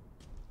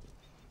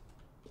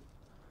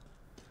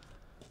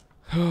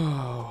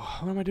 Oh,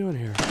 what am I doing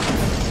here?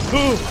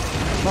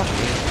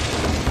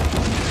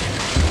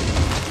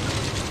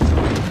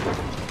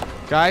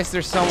 Guys,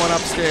 there's someone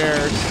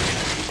upstairs.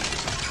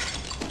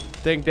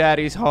 Think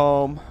daddy's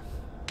home.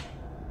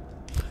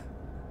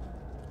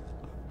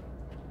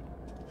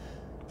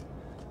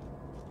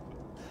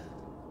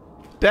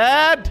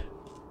 Dad?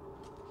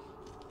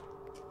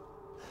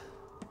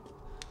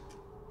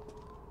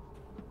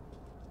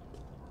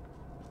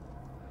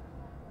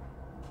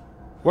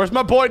 Where's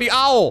my boy the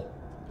owl?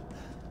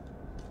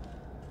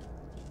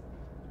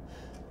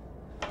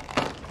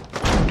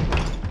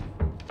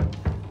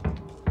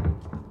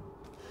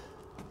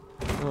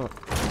 Oh.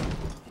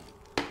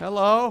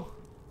 Hello?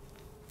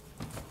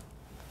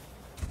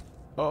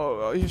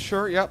 Oh, are you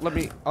sure? Yep, let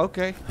me...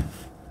 Okay.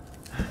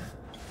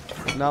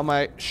 Now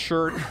my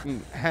shirt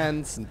and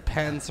hands and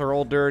pants are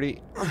all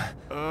dirty.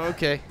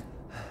 Okay.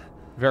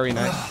 Very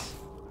nice.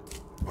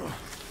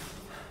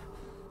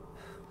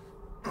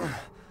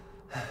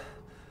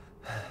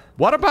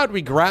 What about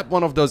we grab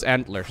one of those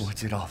antlers? What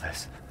did all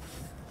this?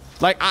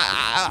 Like,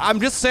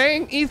 I'm just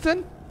saying,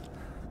 Ethan.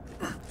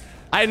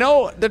 I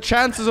know the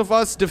chances of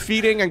us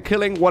defeating and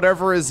killing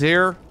whatever is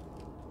here.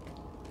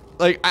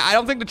 Like, I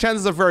don't think the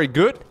chances are very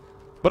good.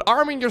 But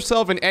arming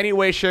yourself in any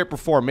way, shape, or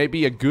form may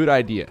be a good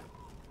idea.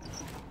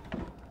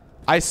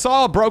 I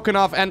saw a broken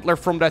off antler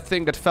from that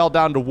thing that fell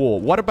down the wall.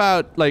 What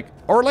about, like,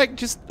 or like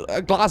just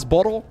a glass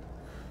bottle?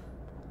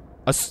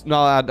 No,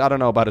 I don't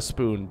know about a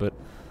spoon, but...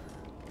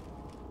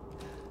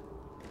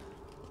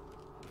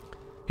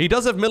 He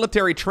does have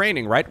military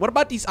training, right? What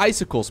about these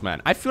icicles,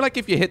 man? I feel like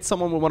if you hit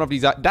someone with one of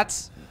these,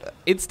 that's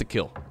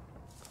insta-kill.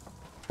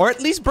 Or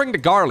at least bring the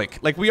garlic.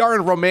 Like, we are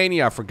in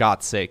Romania, for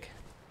God's sake.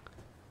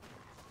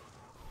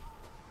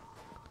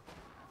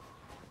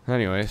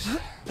 Anyways.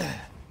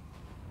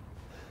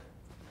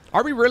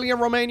 Are we really in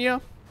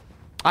Romania?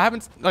 I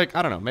haven't, like,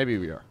 I don't know. Maybe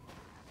we are.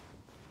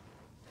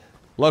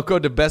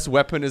 Lowko, the best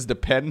weapon is the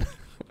pen.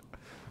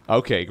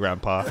 Okay,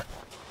 Grandpa.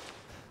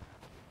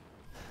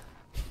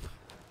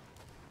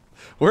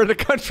 We're in the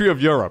country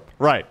of Europe.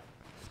 Right.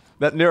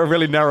 That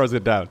really narrows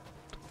it down.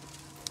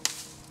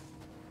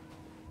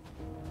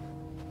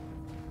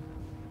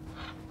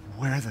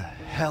 Where the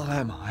hell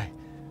am I?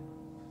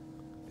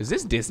 Is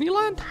this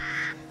Disneyland?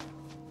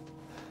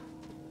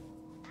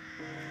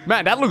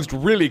 Man, that looks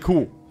really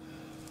cool.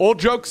 All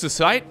jokes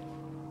aside,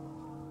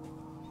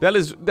 that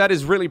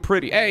is really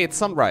pretty. Hey, it's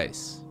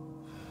sunrise.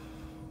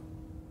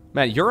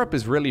 Man, Europe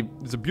is really,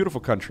 it's a beautiful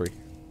country.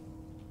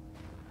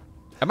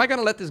 Am I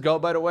gonna let this go,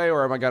 by the way,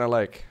 or am I gonna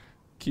like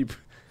keep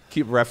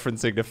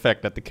referencing the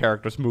fact that the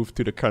characters moved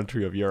to the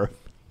country of Europe?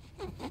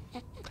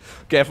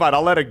 Okay, fine,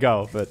 I'll let it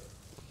go, but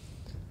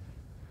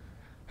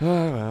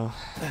oh well.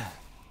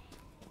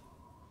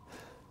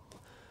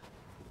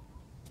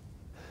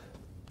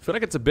 I feel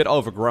like it's a bit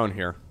overgrown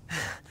here.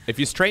 If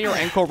you strain your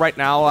ankle right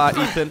now,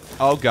 Ethan,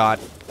 oh god.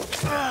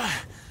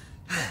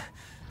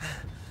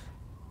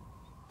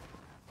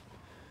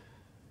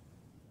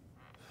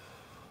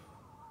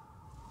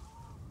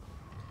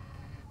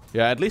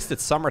 Yeah, at least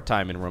it's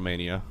summertime in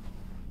Romania.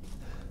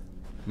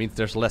 Means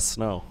there's less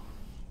snow.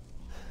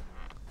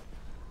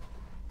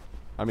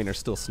 I mean, there's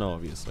still snow,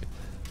 obviously.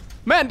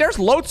 Man, there's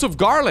loads of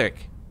garlic.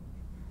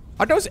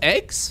 Are those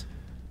eggs?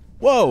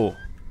 Whoa.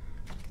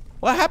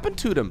 What happened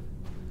to them?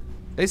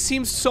 They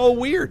seem so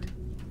weird.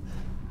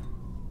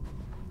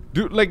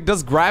 Dude, like,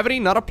 does gravity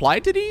not apply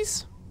to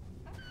these?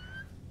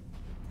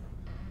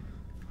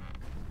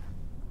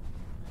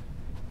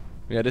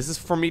 Yeah, this is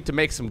for me to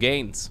make some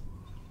gains.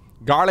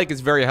 Garlic is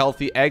very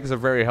healthy. Eggs are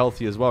very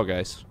healthy as well,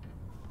 guys.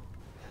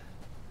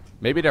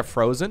 Maybe they're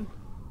frozen?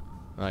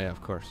 Oh, yeah,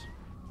 of course.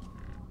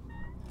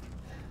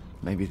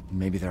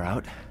 Maybe they're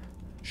out?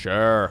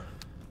 Sure.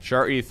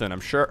 Sure, Ethan, I'm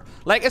sure.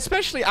 Like,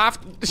 especially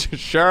after...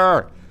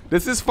 Sure.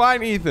 This is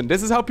fine, Ethan.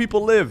 This is how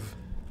people live.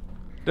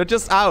 They're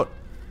just out.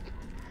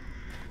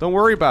 Don't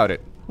worry about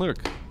it. Look.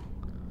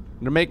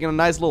 They're making a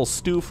nice little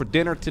stew for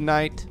dinner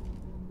tonight.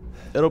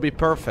 It'll be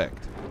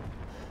perfect.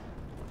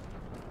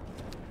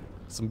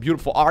 Some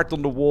beautiful art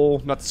on the wall.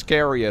 Not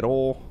scary at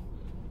all.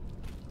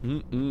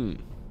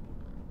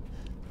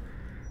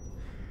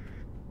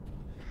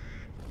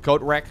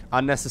 Coat wreck?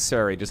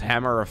 Unnecessary. Just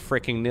hammer a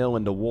freaking nail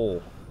in the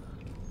wall.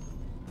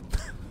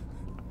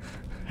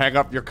 Hang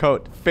up your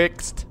coat.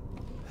 Fixed.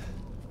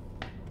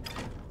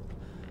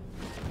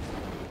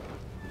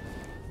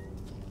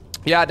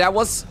 Yeah, that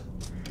was...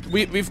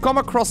 We've come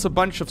across a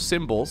bunch of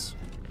symbols.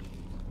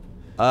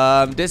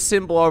 This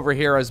symbol over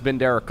here has been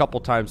there a couple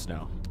times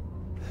now.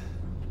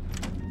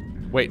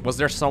 Wait, was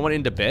there someone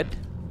in the bed?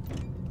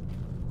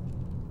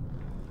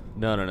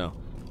 No, no, no.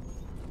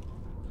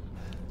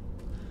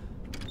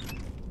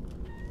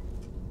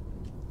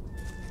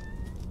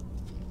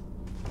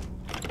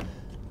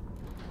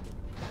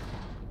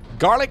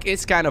 Garlic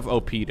is kind of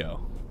OP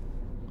though.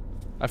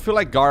 I feel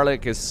like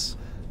garlic is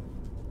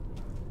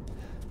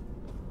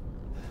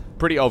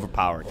pretty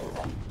overpowered.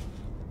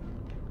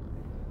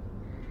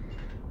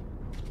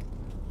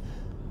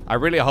 I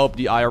really hope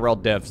the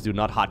IRL devs do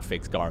not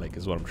hotfix garlic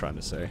is what I'm trying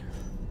to say.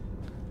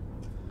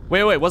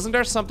 Wait, wait, wasn't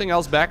there something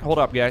else back? Hold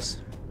up,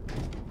 guys.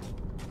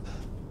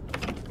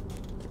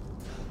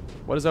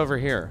 What is over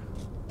here?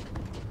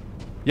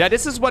 Yeah,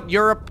 this is what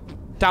Europe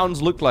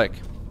towns look like.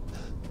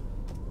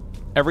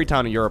 Every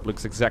town in Europe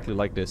looks exactly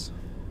like this.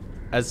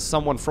 As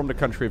someone from the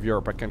country of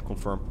Europe, I can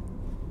confirm.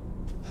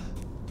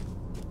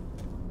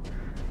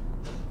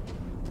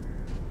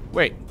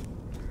 Wait.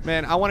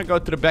 Man, I want to go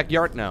to the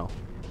backyard now.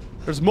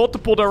 There's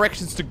multiple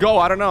directions to go.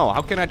 I don't know.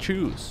 How can I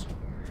choose?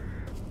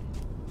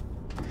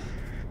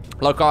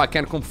 Lowko, I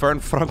can confirm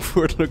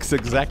Frankfurt looks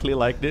exactly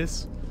like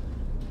this.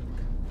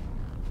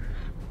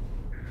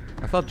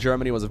 I thought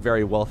Germany was a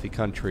very wealthy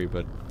country,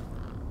 but...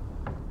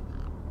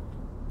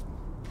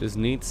 this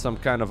needs some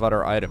kind of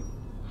other item.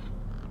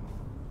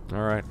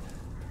 Alright.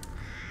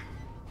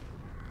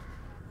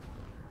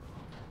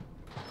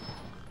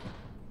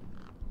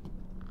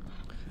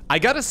 I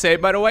gotta say,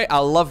 by the way, I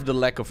love the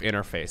lack of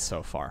interface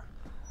so far.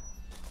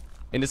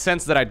 In the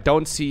sense that I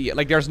don't see...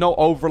 like, there's no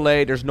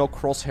overlay, there's no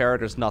crosshair,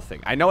 there's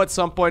nothing. I know at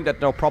some point that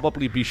there'll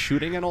probably be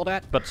shooting and all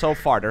that, but so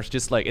far, there's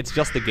just like... it's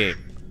just a game.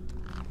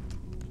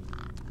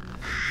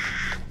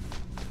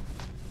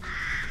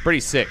 Pretty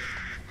sick.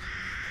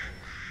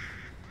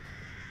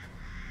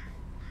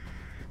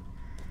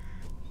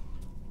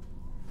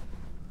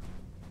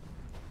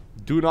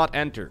 Do not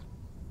enter.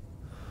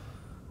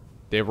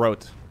 They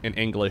wrote in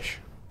English.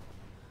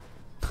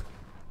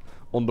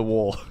 On the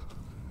wall.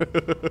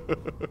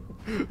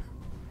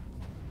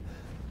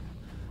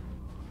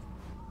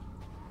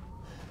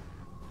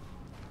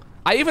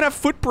 I even have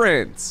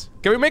footprints.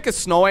 Can we make a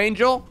snow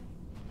angel?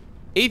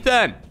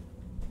 Ethan!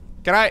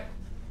 Can I...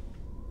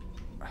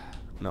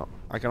 no,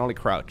 I can only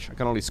crouch. I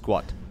can only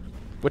squat.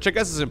 Which I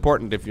guess is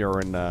important if you're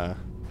in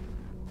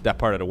that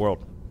part of the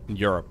world. In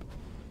Europe.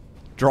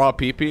 Draw a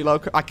pee-pee,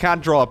 Lowko? I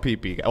can't draw a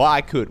pee-pee. Well,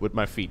 I could with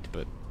my feet,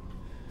 but...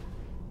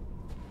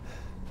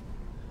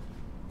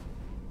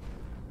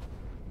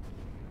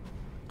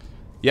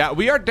 yeah,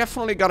 we are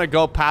definitely gonna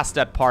go past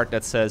that part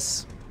that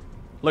says...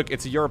 look,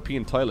 it's a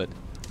European toilet.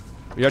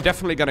 We are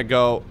definitely gonna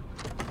go...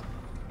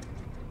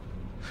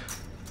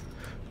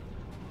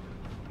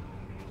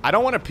 I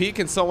don't want to peek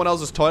in someone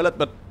else's toilet,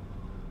 but...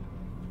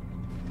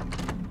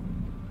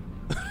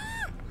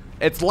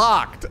 it's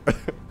locked!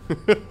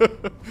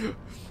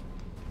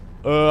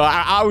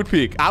 I would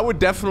peek. I would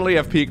definitely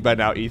have peeked by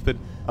now, Ethan.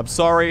 I'm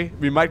sorry,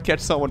 we might catch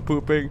someone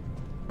pooping.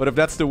 But if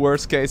that's the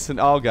worst case, then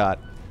oh god.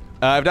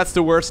 If that's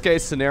the worst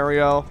case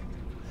scenario...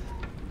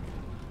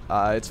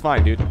 it's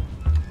fine, dude.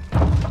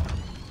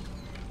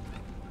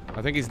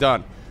 I think he's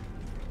done.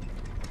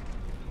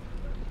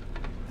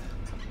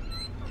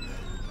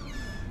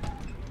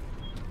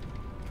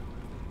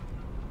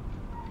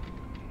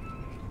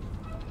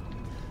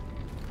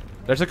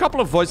 There's a couple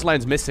of voice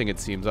lines missing,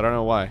 it seems. I don't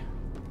know why.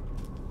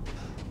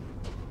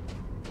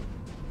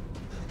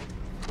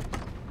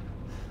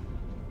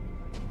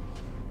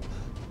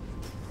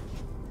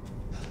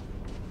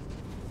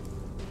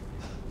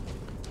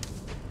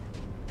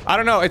 I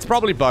don't know, it's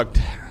probably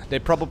bugged. They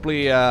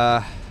probably,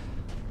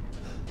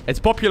 it's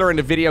popular in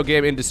the video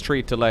game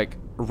industry to, like,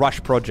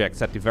 rush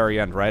projects at the very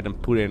end, right?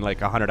 And put in,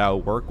 like, 100-hour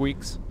work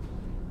weeks.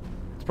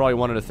 It's probably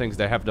one of the things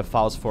they have the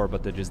files for,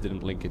 but they just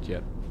didn't link it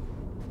yet.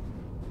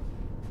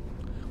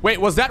 Wait,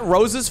 was that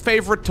Rose's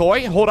favorite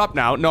toy? Hold up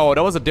now. No,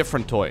 that was a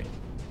different toy.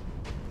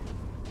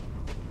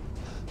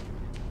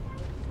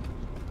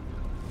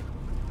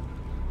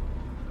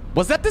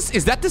 Was that this?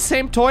 Is that the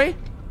same toy?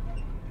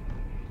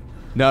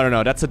 No, no,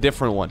 no. That's a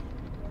different one.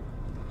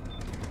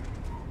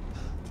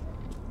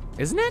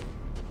 Isn't it?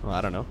 Well,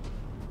 I don't know.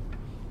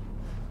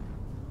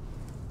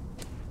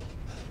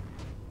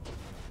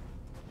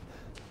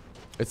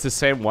 It's the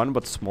same one,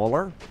 but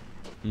smaller?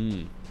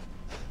 Hmm.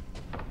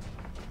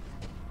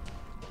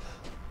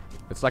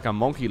 It's like a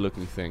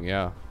monkey-looking thing,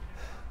 yeah.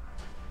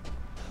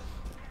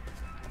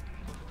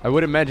 I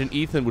would imagine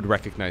Ethan would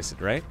recognize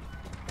it, right?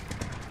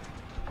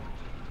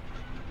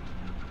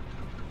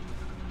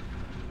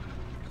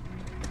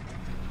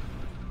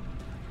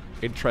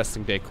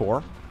 Interesting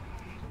decor.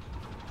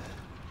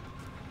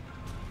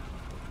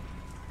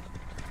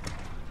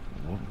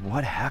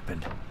 What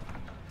happened?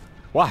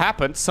 What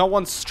happened?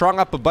 Someone strung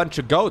up a bunch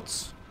of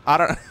goats. I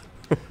don't...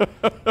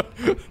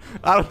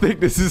 I don't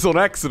think this is on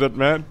accident,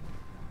 man.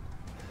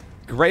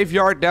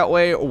 Graveyard that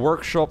way,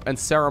 workshop and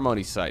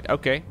ceremony site.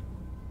 Okay.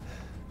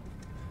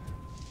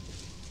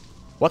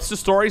 What's the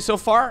story so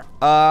far?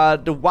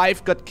 The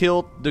wife got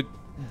killed, the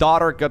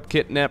daughter got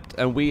kidnapped,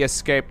 and we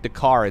escaped the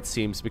car, it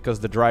seems, because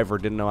the driver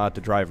didn't know how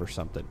to drive or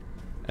something.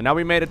 And now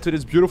we made it to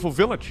this beautiful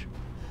village.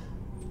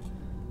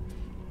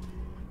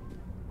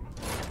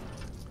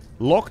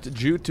 Locked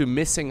due to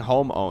missing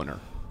homeowner.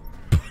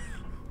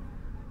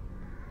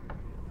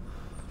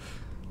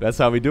 That's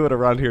how we do it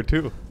around here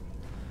too.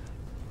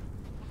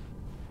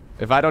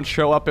 If I don't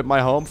show up at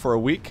my home for a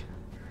week,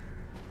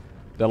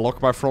 they'll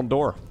lock my front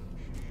door.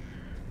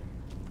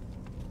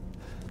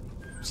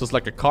 It's just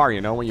like a car,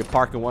 you know, when you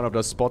park in one of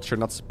those spots you're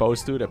not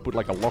supposed to, they put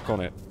like a lock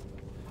on it.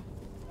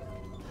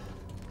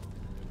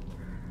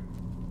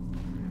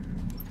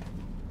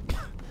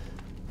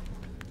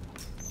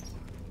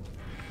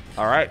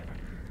 Alright.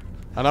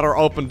 Another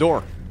open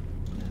door.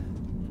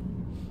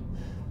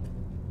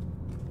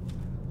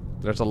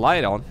 There's a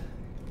light on.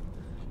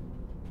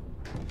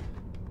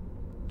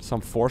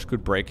 Some force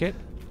could break it.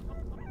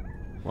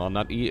 Well,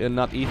 not Ethan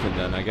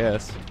then, I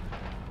guess.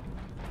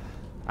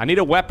 I need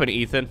a weapon,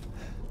 Ethan.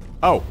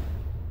 Oh.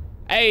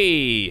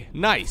 Hey,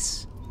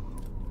 nice.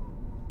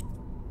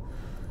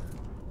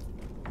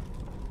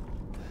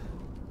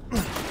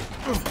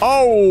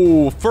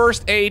 Oh,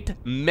 first aid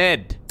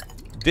med.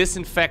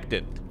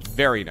 Disinfectant.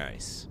 Very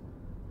nice.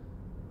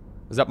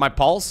 Is that my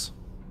pulse?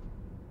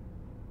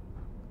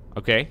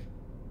 Okay.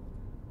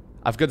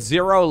 I've got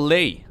 0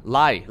 lei.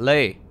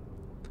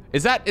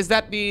 Is that the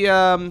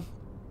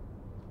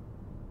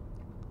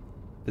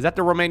is that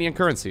the Romanian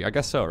currency? I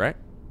guess so, right?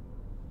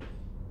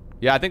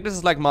 Yeah, I think this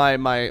is like my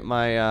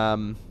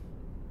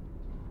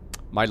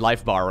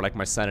life bar, or like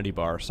my sanity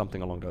bar, or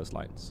something along those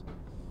lines.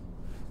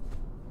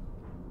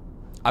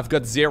 I've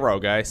got 0,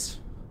 guys.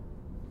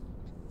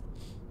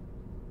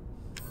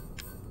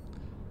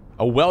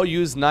 A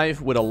well-used knife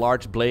with a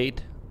large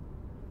blade,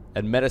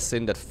 and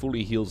medicine that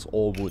fully heals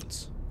all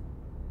wounds.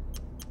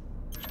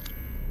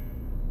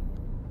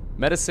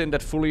 Medicine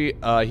that fully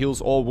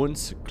heals all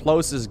wounds,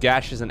 closes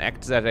gashes, and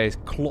acts as a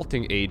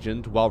clotting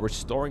agent while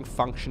restoring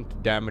function to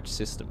damaged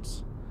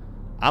systems.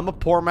 I'm a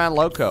poor man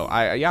Lowko.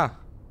 Yeah.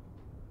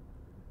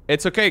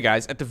 It's okay,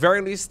 guys. At the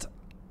very least,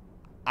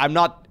 I'm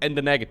not in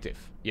the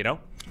negative, you know?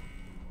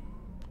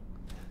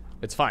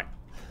 It's fine.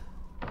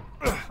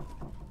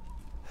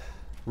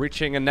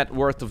 Reaching a net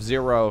worth of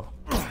 0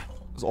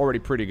 is already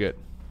pretty good.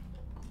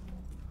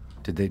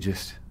 Did they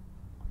just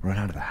run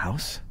out of the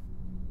house?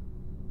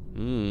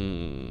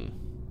 Mmm.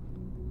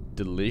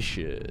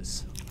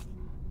 Delicious.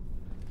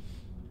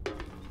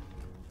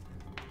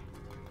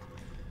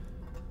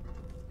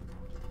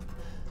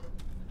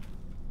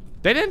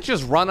 They didn't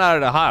just run out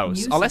of the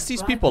house. Unless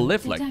these people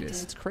live like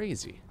this. It's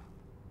crazy.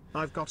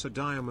 I've got a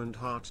diamond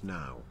heart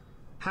now.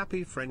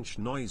 Happy French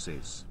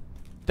noises.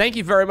 Thank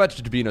you very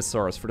much,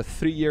 Dubinosaurus, for the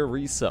 3-year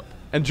resub.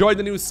 Enjoy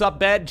the new sub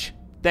badge.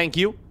 Thank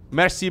you.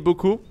 Merci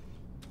beaucoup.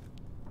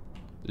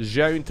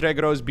 J'ai une très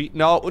grosse beat.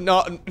 No.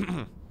 No,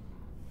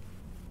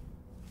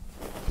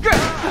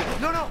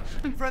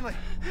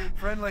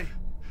 friendly.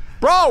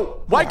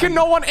 Bro, why can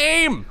no one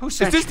aim? Is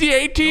this the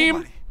A-team?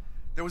 Nobody.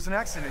 There was an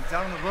accident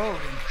down the road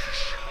and...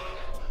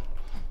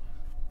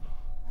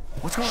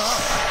 What's going on?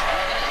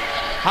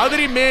 How did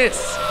he miss?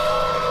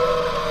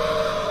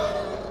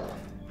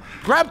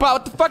 Grandpa,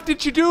 what the fuck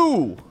did you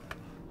do?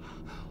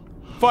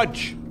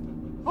 Fudge.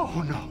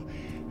 Oh no.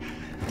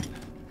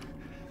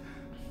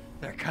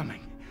 They're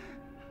coming.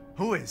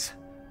 Who is?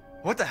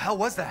 What the hell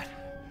was that?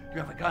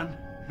 You have a gun?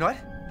 What?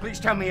 Please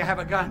tell me you have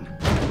a gun.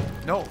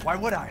 No, why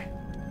would I?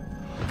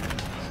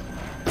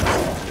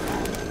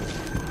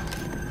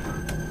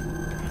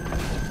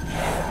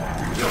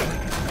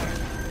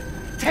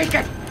 Take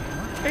it!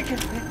 Take it!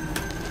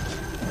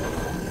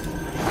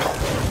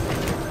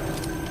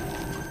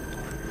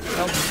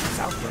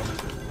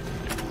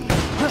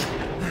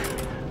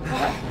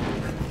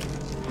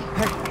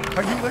 Hey,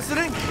 are you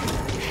listening?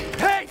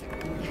 Hey!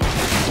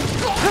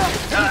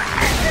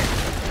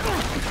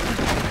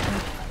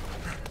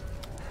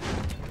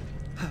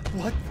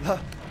 What the?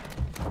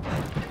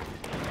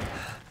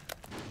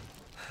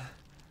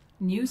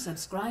 New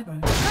subscriber.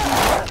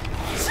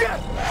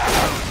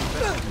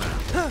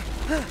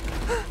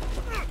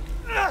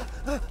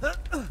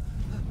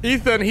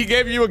 Ethan, he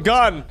gave you a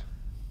gun.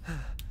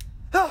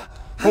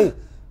 Oh,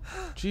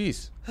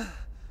 jeez.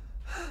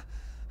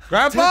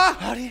 Grandpa?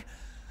 Howdy.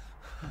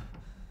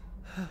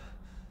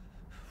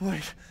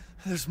 Wait,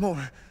 there's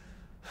more.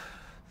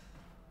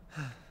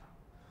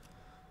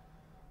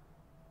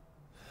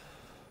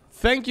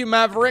 Thank you,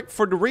 Maverick,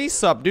 for the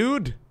resub,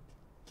 dude.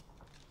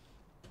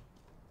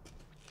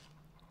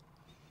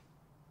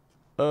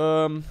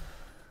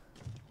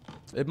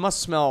 It must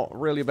smell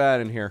really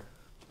bad in here.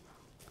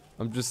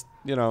 I'm just,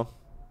 you know.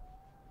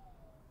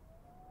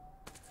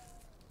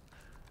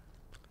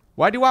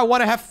 Why do I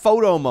want to have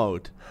photo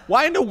mode?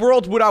 Why in the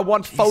world would I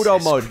want photo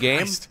mode,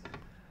 game? Did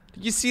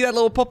you see that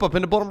little pop-up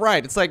in the bottom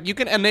right? It's like, you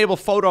can enable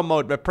photo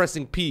mode by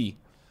pressing P.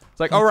 It's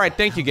like, alright,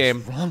 thank you,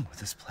 game. What's wrong with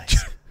this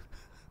place?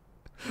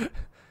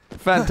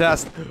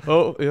 Fantastic.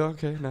 Oh, yeah,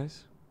 okay,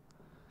 nice.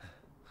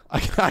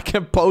 I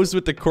can pose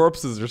with the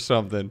corpses or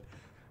something.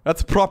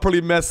 That's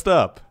properly messed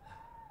up.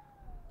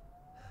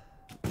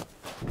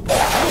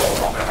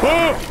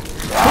 Oh!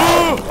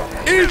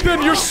 Oh!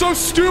 Ethan, you're so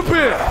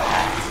stupid!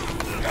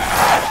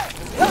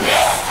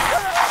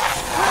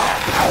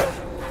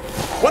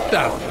 What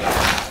the?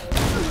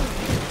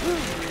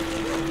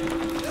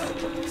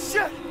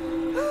 Shit!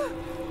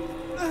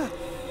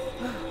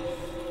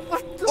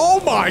 What the Oh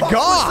my fuck was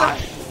god!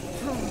 that?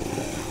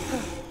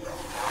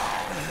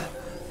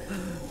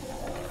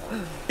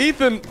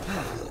 Ethan!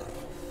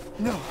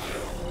 No.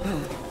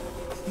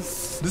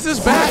 This is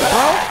bad,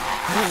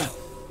 bro!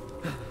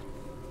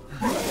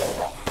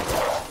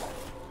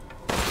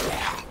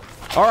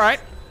 Alright.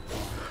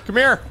 Come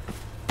here.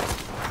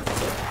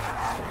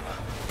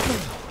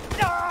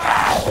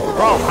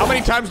 Bro, how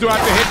many times do I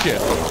have to hit you?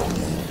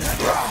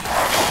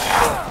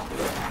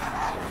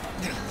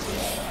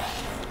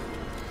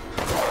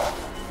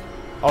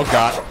 Oh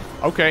god.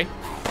 Okay.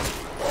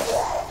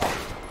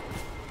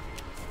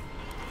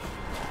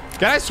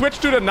 Can I switch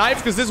to the knife?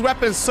 Because this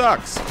weapon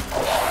sucks.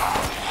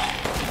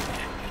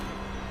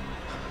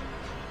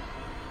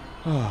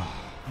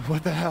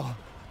 What the hell?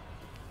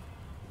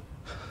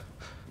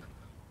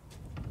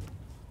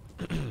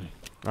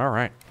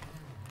 Alright.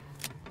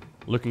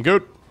 Looking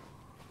good.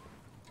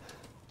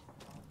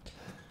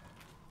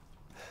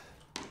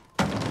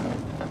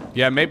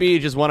 Yeah, maybe he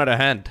just wanted a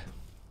hand.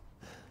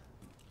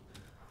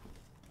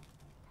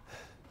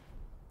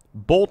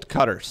 Bolt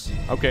cutters.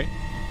 Okay.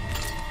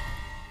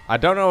 I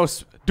don't know.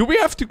 Do we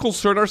have to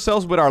concern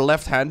ourselves with our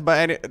left hand by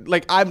any...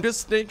 Like, I'm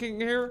just thinking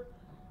here.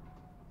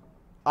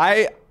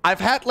 I've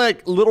had,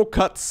 like, little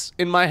cuts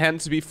in my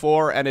hands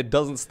before, and it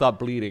doesn't stop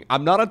bleeding.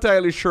 I'm not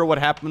entirely sure what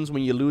happens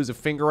when you lose a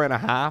finger and a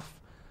half.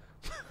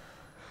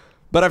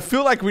 But I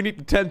feel like we need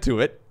to tend to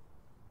it.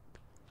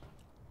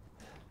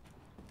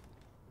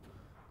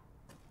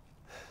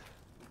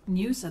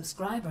 New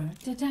subscriber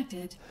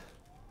detected.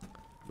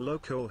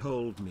 Lowko,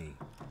 hold me.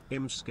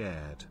 I'm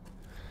scared.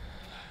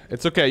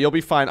 It's okay, you'll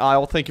be fine,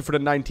 Isle. Thank you for the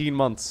 19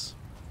 months.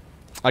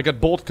 I got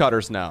bolt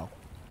cutters now.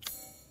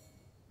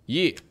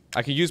 Yeah,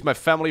 I can use my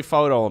family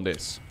photo on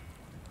this.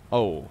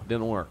 Oh,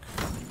 didn't work.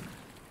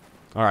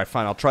 Alright,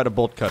 fine, I'll try the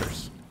bolt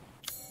cutters.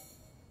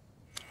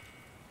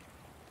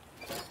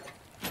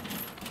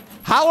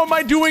 How am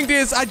I doing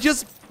this? I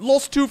just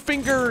lost 2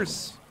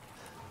 fingers.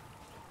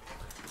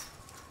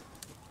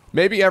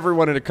 Maybe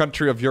everyone in a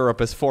country of Europe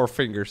has 4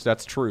 fingers,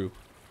 that's true.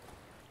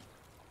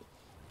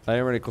 I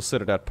didn't really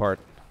consider that part.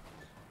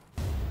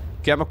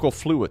 Chemical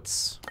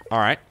fluids.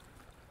 Alright.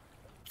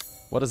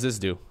 What does this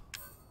do?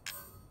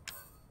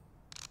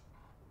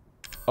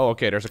 Oh,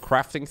 okay, there's a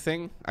crafting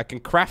thing. I can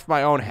craft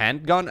my own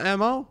handgun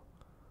ammo?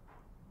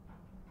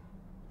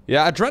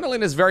 Yeah,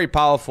 adrenaline is very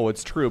powerful,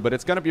 it's true, but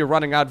it's gonna be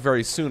running out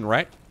very soon,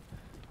 right?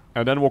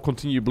 And then we'll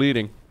continue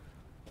bleeding.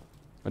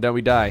 And then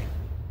we die.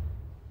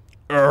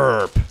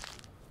 Erp.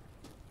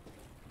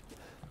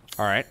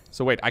 Alright,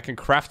 so wait, I can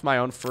craft my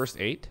own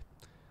first aid?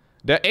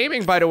 The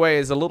aiming, by the way,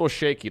 is a little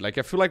shaky. Like,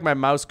 I feel like my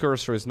mouse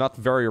cursor is not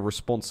very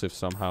responsive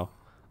somehow.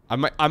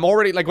 I'm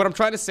already, like, what I'm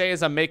trying to say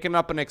is I'm making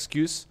up an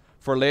excuse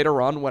for later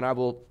on when I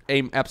will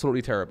aim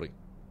absolutely terribly.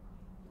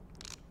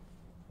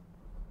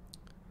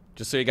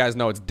 Just so you guys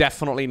know, it's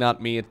definitely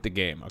not me at the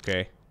game,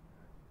 okay?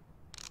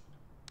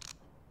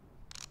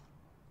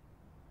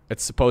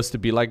 It's supposed to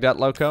be like that,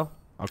 Lowko?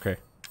 Okay.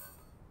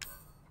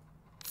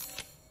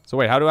 So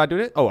wait, how do I do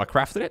it? Oh, I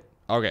crafted it?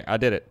 Okay, I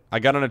did it. I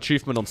got an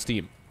achievement on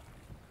Steam.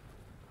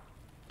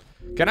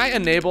 Can I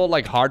enable,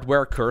 like,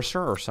 hardware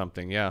cursor or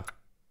something? Yeah.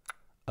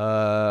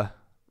 I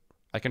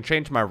can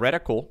change my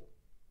reticle.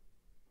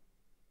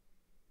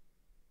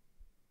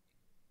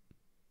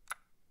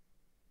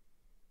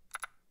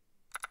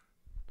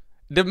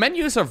 The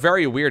menus are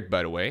very weird,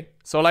 by the way.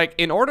 So, like,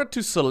 in order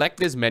to select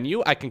this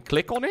menu, I can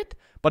click on it.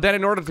 But then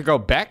in order to go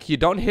back, you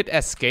don't hit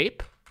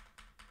escape.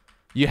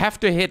 You have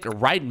to hit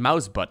right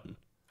mouse button.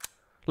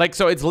 Like,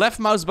 so it's left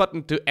mouse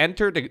button to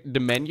enter the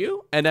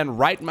menu, and then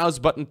right mouse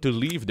button to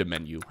leave the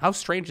menu. How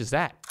strange is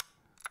that?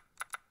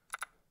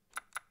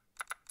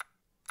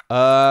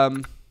 Yeah,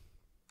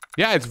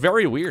 it's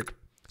very weird.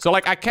 So,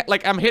 like, I can't,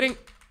 like, I'm hitting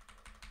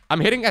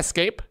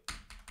escape.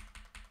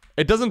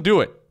 It doesn't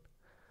do it.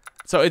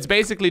 So it's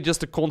basically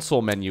just a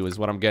console menu is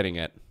what I'm getting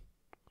at.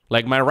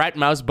 Like, my right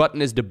mouse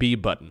button is the B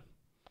button.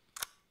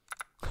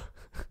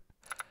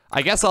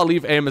 I guess I'll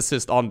leave aim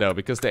assist on, though,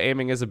 because the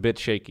aiming is a bit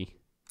shaky.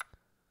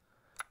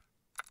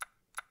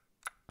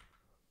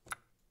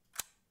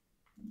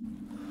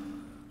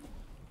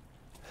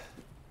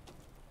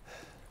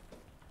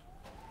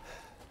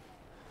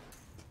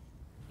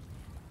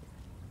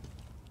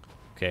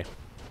 Okay.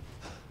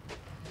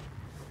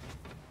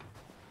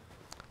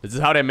 This is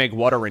how they make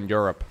water in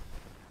Europe.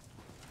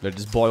 They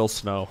just boil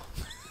snow.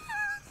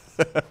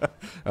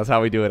 That's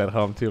how we do it at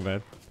home too,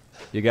 man.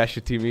 You guys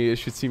should see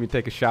me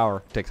take a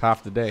shower. It takes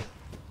half the day.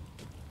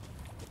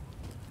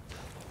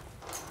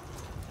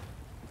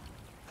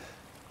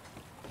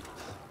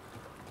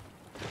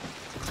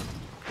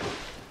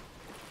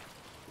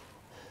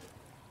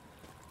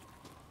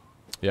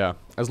 Yeah.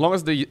 As long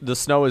as the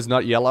snow is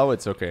not yellow,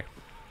 it's okay.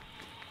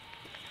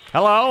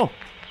 Hello?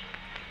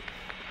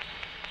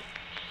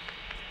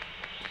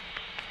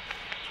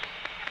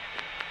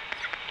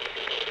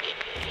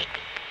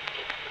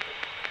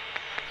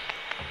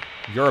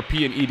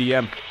 European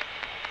EDM.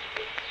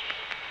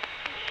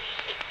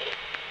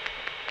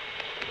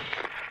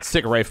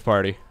 Sick rave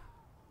party.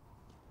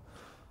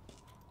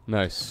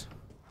 Nice.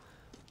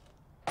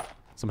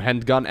 Some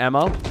handgun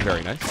ammo.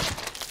 Very nice.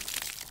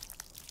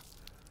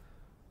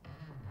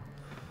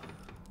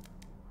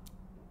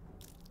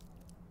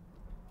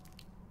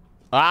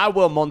 I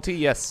will, Monty,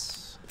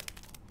 yes.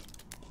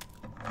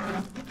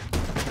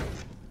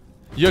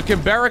 You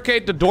can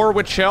barricade the door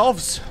with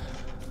shelves?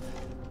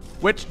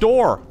 Which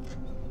door?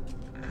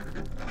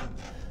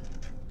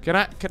 Can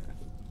I...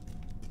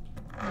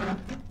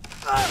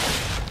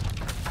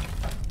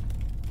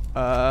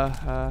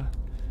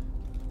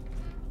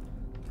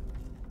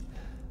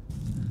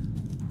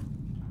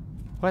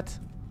 What?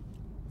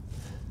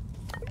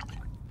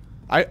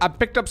 I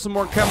picked up some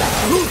more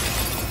chemicals.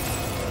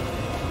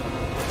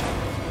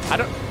 I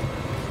don't...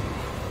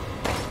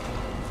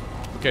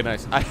 Okay,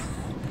 nice.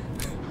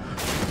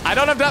 I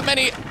don't have that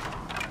many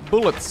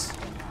bullets.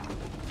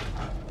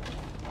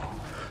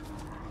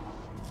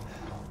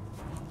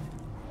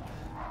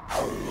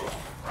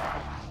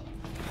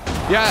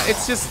 Yeah,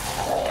 it's just...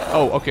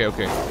 Oh, okay,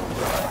 okay.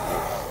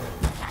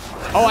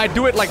 Oh, I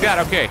do it like that,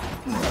 okay.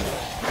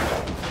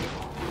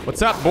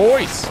 What's up,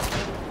 boys?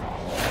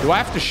 Do I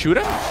have to shoot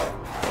him?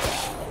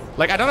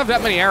 Like, I don't have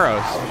that many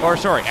arrows. Or,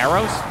 sorry,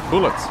 arrows?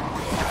 Bullets.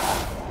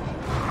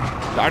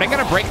 Are they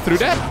gonna break through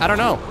that? I don't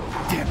know.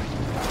 Damn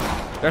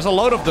it. There's a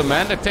load of them,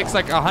 man. It takes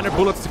like 100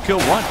 bullets to kill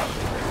one.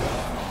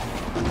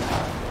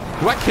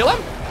 Do I kill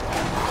him?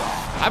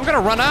 I'm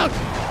gonna run out.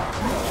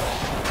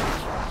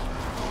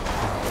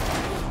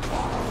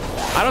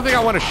 I don't think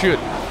I want to shoot.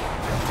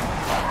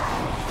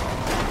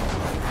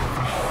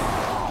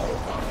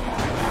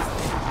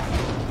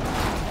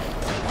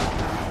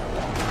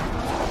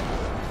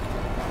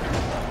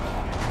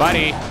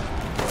 Buddy.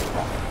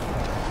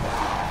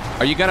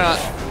 Are you gonna...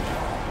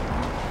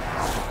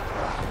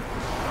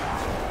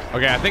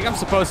 Okay, I think I'm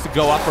supposed to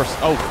go up or...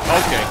 Oh,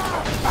 okay.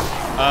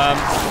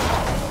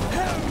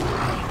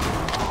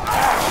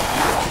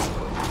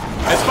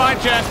 It's fine,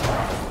 chat.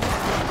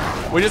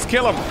 We just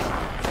kill him.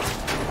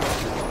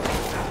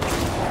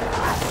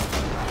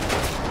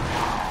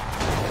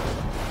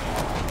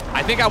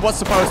 I think I was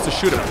supposed to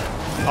shoot him.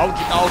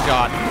 Oh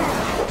god.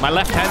 My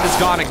left hand is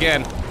gone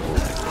again.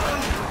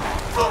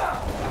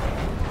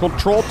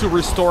 Control to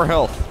restore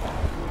health.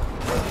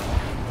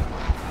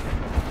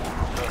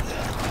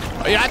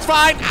 Oh, yeah, it's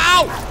fine.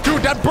 Ow!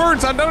 Dude, that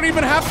burns. I don't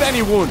even have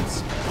any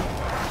wounds.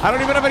 I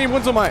don't even have any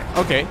wounds on my...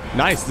 Okay,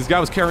 nice. This guy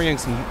was carrying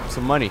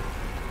some money.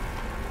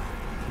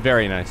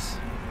 Very nice.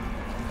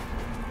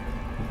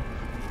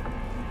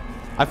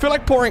 I feel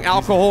like pouring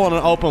alcohol on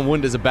an open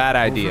wound is a bad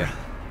idea. Over.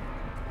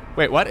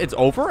 Wait, what? It's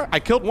over? I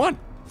killed one.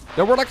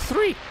 There were like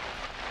 3.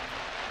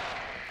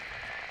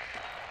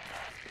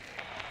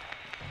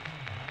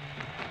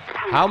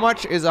 How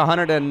much is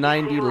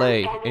 190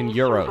 lei in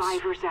euros?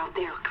 Survivors out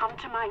there, come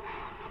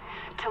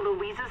to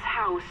Louisa's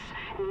house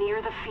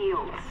near the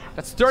fields.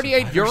 That's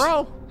 38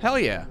 euro? Hell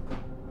yeah.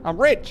 I'm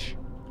rich.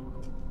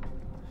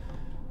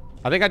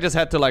 I think I just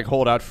had to like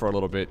hold out for a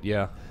little bit,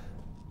 yeah.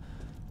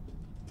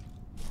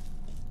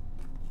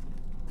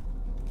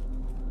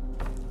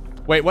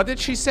 Wait, what did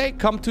she say?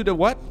 Come to the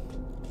what?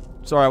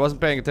 Sorry, I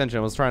wasn't paying attention.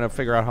 I was trying to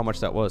figure out how much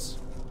that was.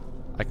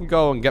 I can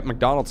go and get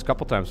McDonald's a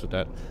couple times with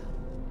that.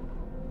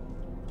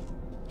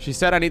 She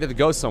said I needed to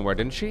go somewhere,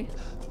 didn't she?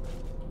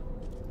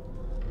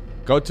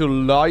 Go to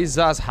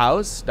Louisa's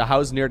house? The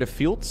house near the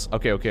fields?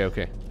 Okay, okay,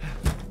 okay.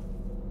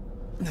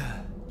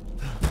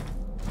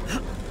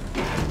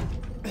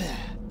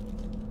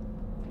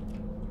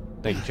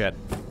 Thank you, chat.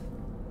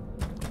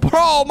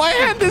 Bro, my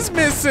hand is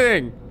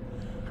missing!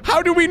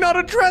 How do we not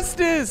address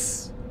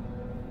this?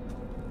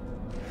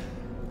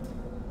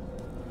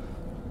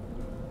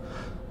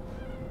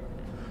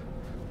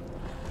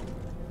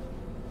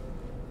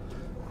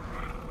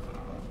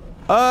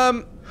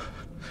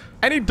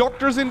 Any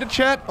doctors in the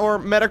chat or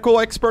medical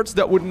experts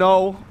that would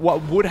know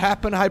what would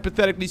happen,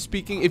 hypothetically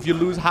speaking, if you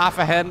lose half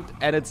a hand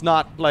and it's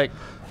not, like,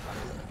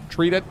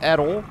 treated at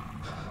all?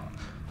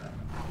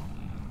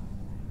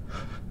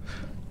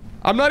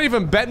 I'm not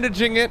even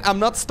bandaging it. I'm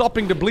not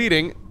stopping the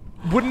bleeding.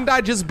 Wouldn't I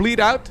just bleed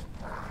out?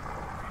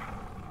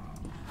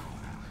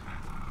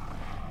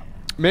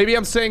 Maybe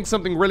I'm saying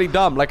something really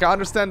dumb. Like, I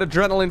understand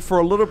adrenaline for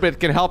a little bit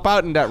can help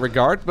out in that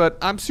regard, but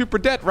I'm super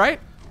dead, right?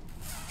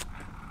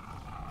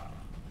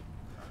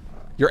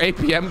 Your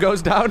APM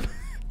goes down?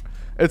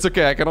 It's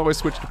okay, I can always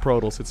switch to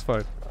Protos, it's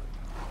fine.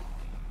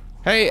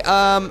 Hey,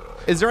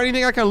 is there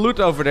anything I can loot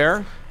over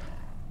there?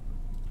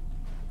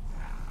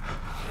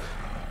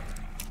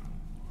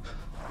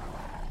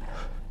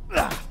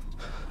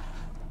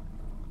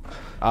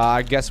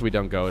 I guess we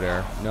don't go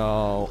there.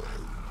 No.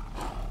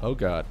 Oh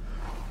god.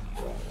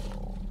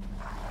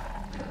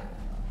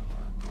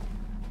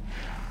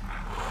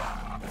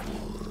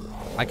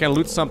 I can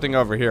loot something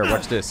over here.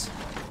 Watch this.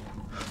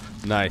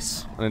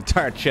 Nice. An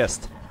entire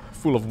chest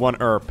full of 1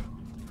 herb.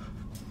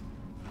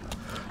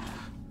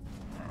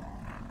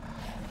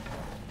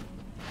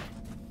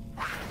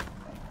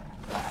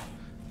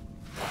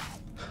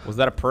 Was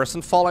that a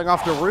person falling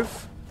off the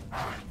roof?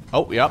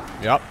 Oh, yep.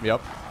 Can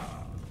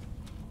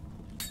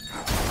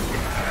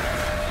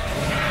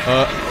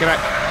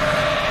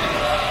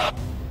I...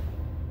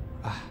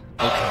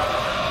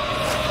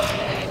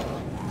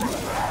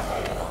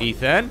 Okay.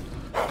 Ethan?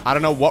 I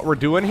don't know what we're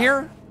doing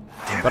here,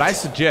 but I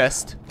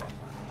suggest...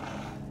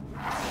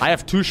 I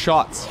have 2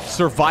 shots.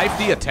 Survive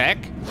the attack?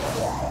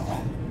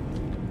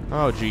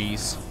 Oh,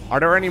 jeez. Are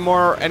there any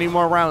more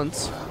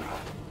rounds?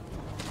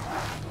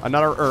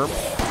 Another herb.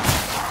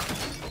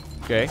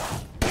 Okay.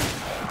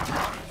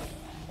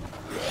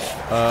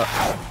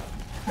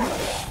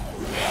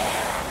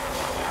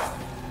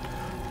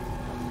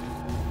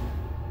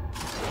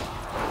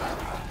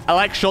 I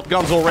like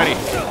shotguns already.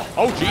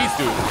 Oh, jeez,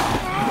 dude.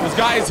 This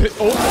guy is hit.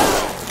 Oh,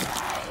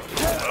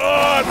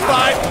 it's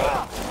fine.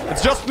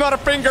 It's just not a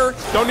finger.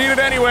 Don't need it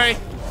anyway.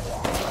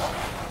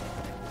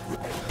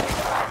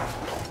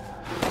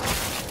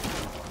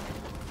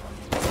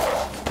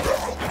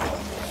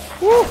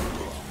 Woo.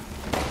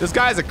 This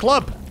guy is a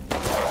club.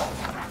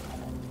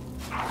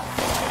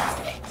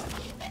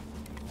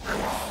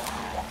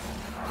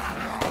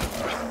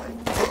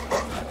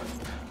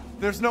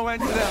 There's no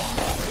end to them.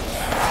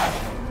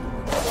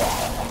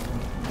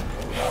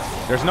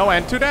 There's no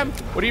end to them?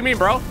 What do you mean,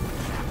 bro?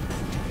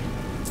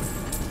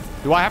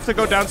 Do I have to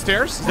go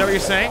downstairs? Is that what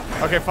you're saying?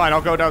 Okay, fine.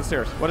 I'll go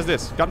downstairs. What is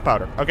this?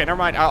 Gunpowder. Okay, never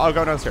mind. I'll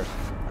go downstairs.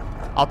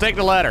 I'll take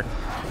the ladder.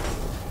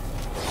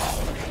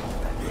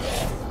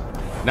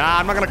 Nah,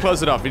 I'm not gonna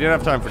close it off. We didn't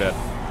have time for that.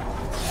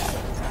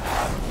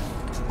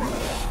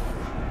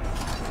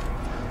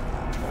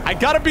 I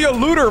gotta be a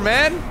looter,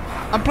 man.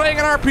 I'm playing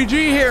an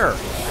RPG here.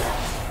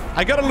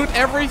 I gotta loot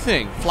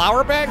everything.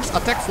 Flower bags?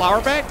 I'll take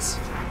flower bags.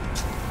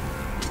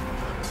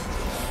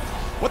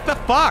 What the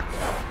fuck?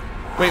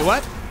 Wait,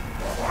 what?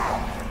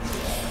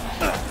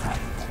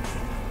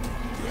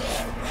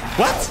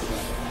 What?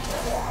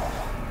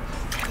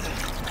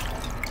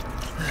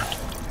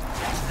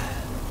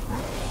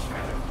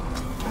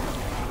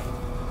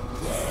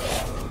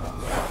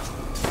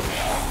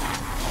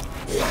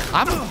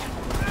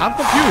 I'm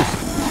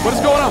confused. What is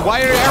going on?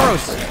 Why are there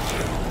arrows?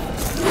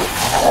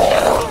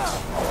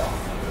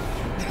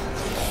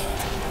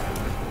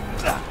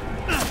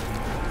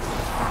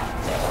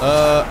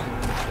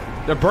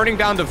 They're burning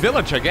down the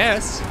village, I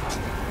guess.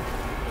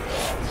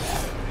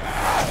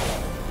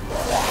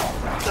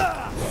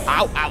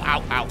 Ow, ow,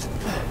 ow, ow.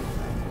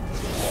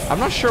 I'm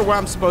not sure where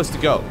I'm supposed to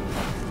go.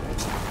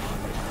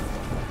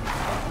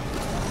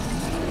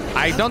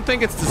 I don't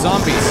think it's the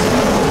zombies.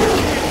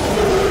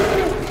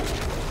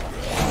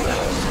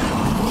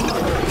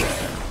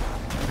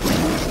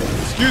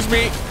 Excuse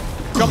me.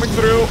 Coming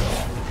through.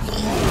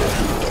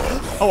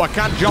 Oh, I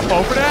can't jump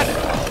over that?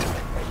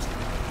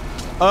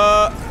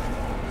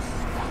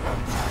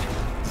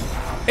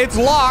 It's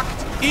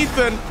locked.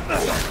 Ethan. Ethan.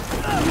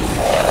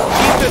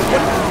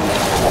 What?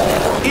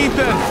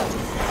 Ethan.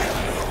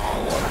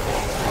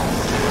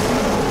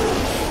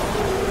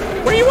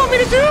 What do you want me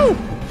to do?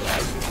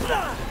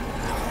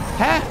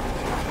 Huh?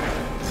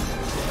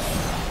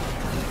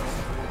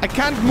 I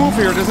can't move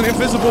here. There's an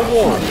invisible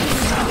wall.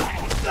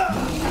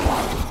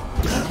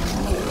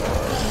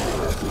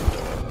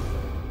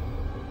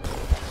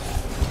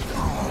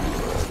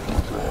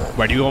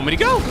 Where do you want me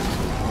to go?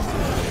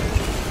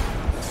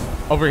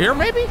 Over here,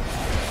 maybe?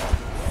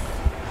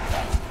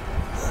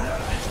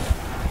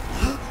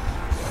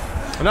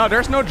 No,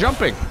 there's no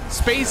jumping.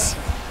 Space.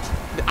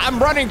 I'm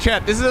running,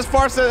 chat. This is as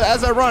far as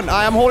I run.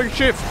 I am holding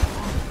shift.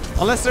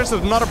 Unless there's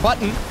another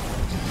button.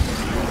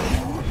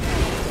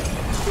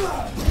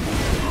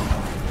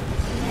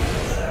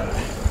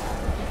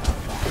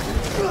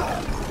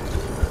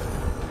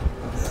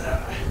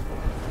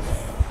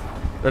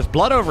 There's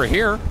blood over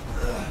here.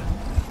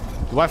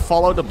 Do I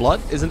follow the blood?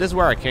 Isn't this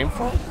where I came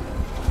from?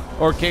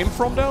 Or came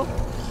from, though?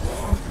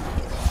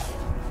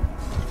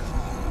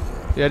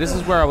 Yeah, this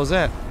is where I was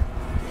at.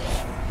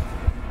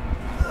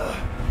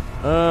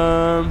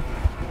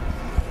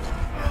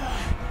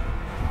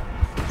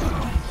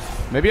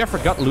 Maybe I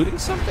forgot looting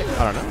something?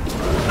 I don't know.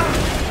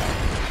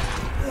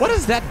 What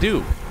does that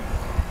do?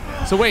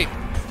 So wait.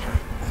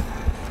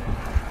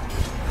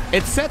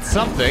 It said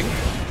something.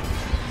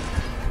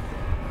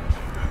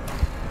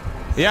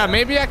 Yeah,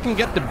 maybe I can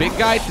get the big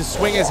guy to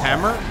swing his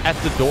hammer at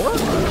the door?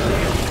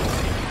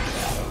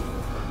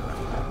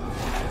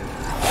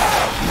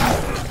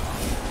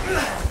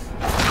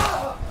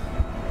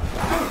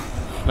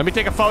 Let me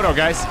take a photo,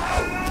 guys.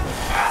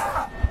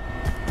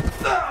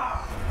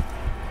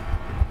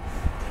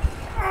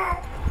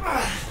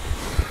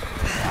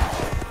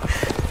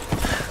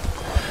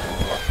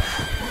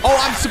 Oh,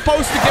 I'm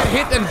supposed to get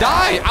hit and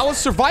die. I was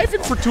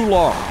surviving for too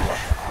long.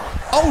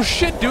 Oh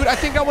shit, dude. I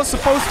think I was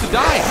supposed to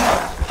die.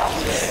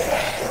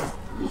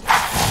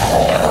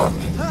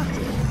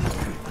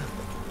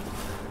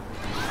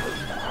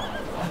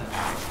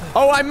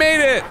 Oh, I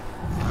made it!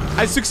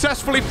 I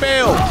successfully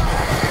failed.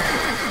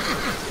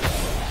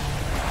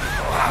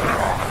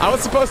 I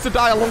was supposed to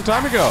die a long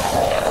time ago.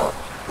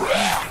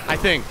 I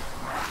think.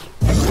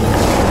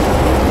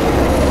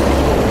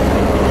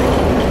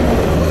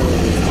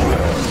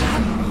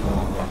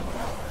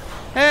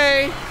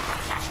 Hey!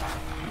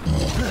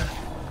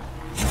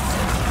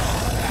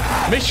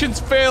 Missions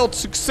failed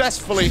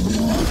successfully.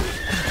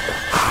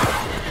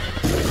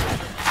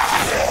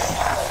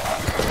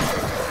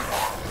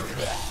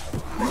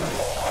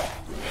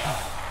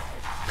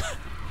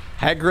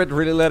 Hagrid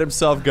really let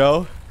himself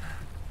go.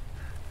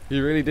 He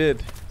really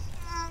did.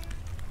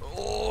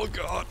 Oh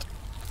god.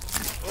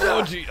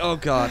 Oh gee. Oh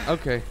god.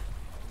 Okay.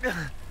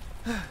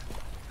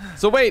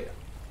 So wait.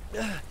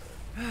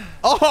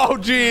 Oh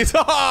jeez.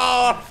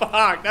 Oh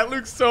fuck. That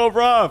looks so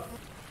rough.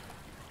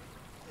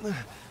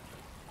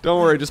 Don't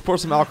worry. Just pour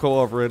some alcohol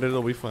over it.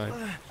 It'll be fine.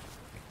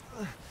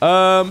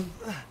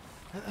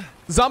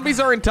 Zombies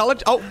are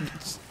intelligent. Oh,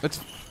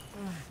 let's.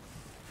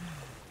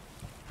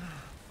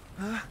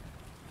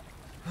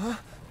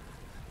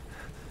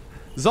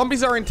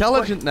 Zombies are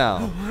intelligent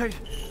now.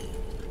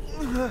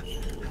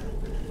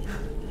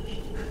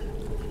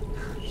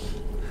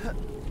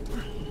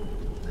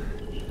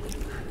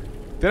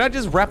 Did I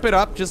just wrap it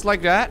up just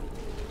like that?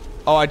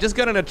 Oh, I just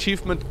got an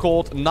achievement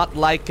called Not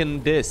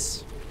Liking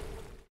This.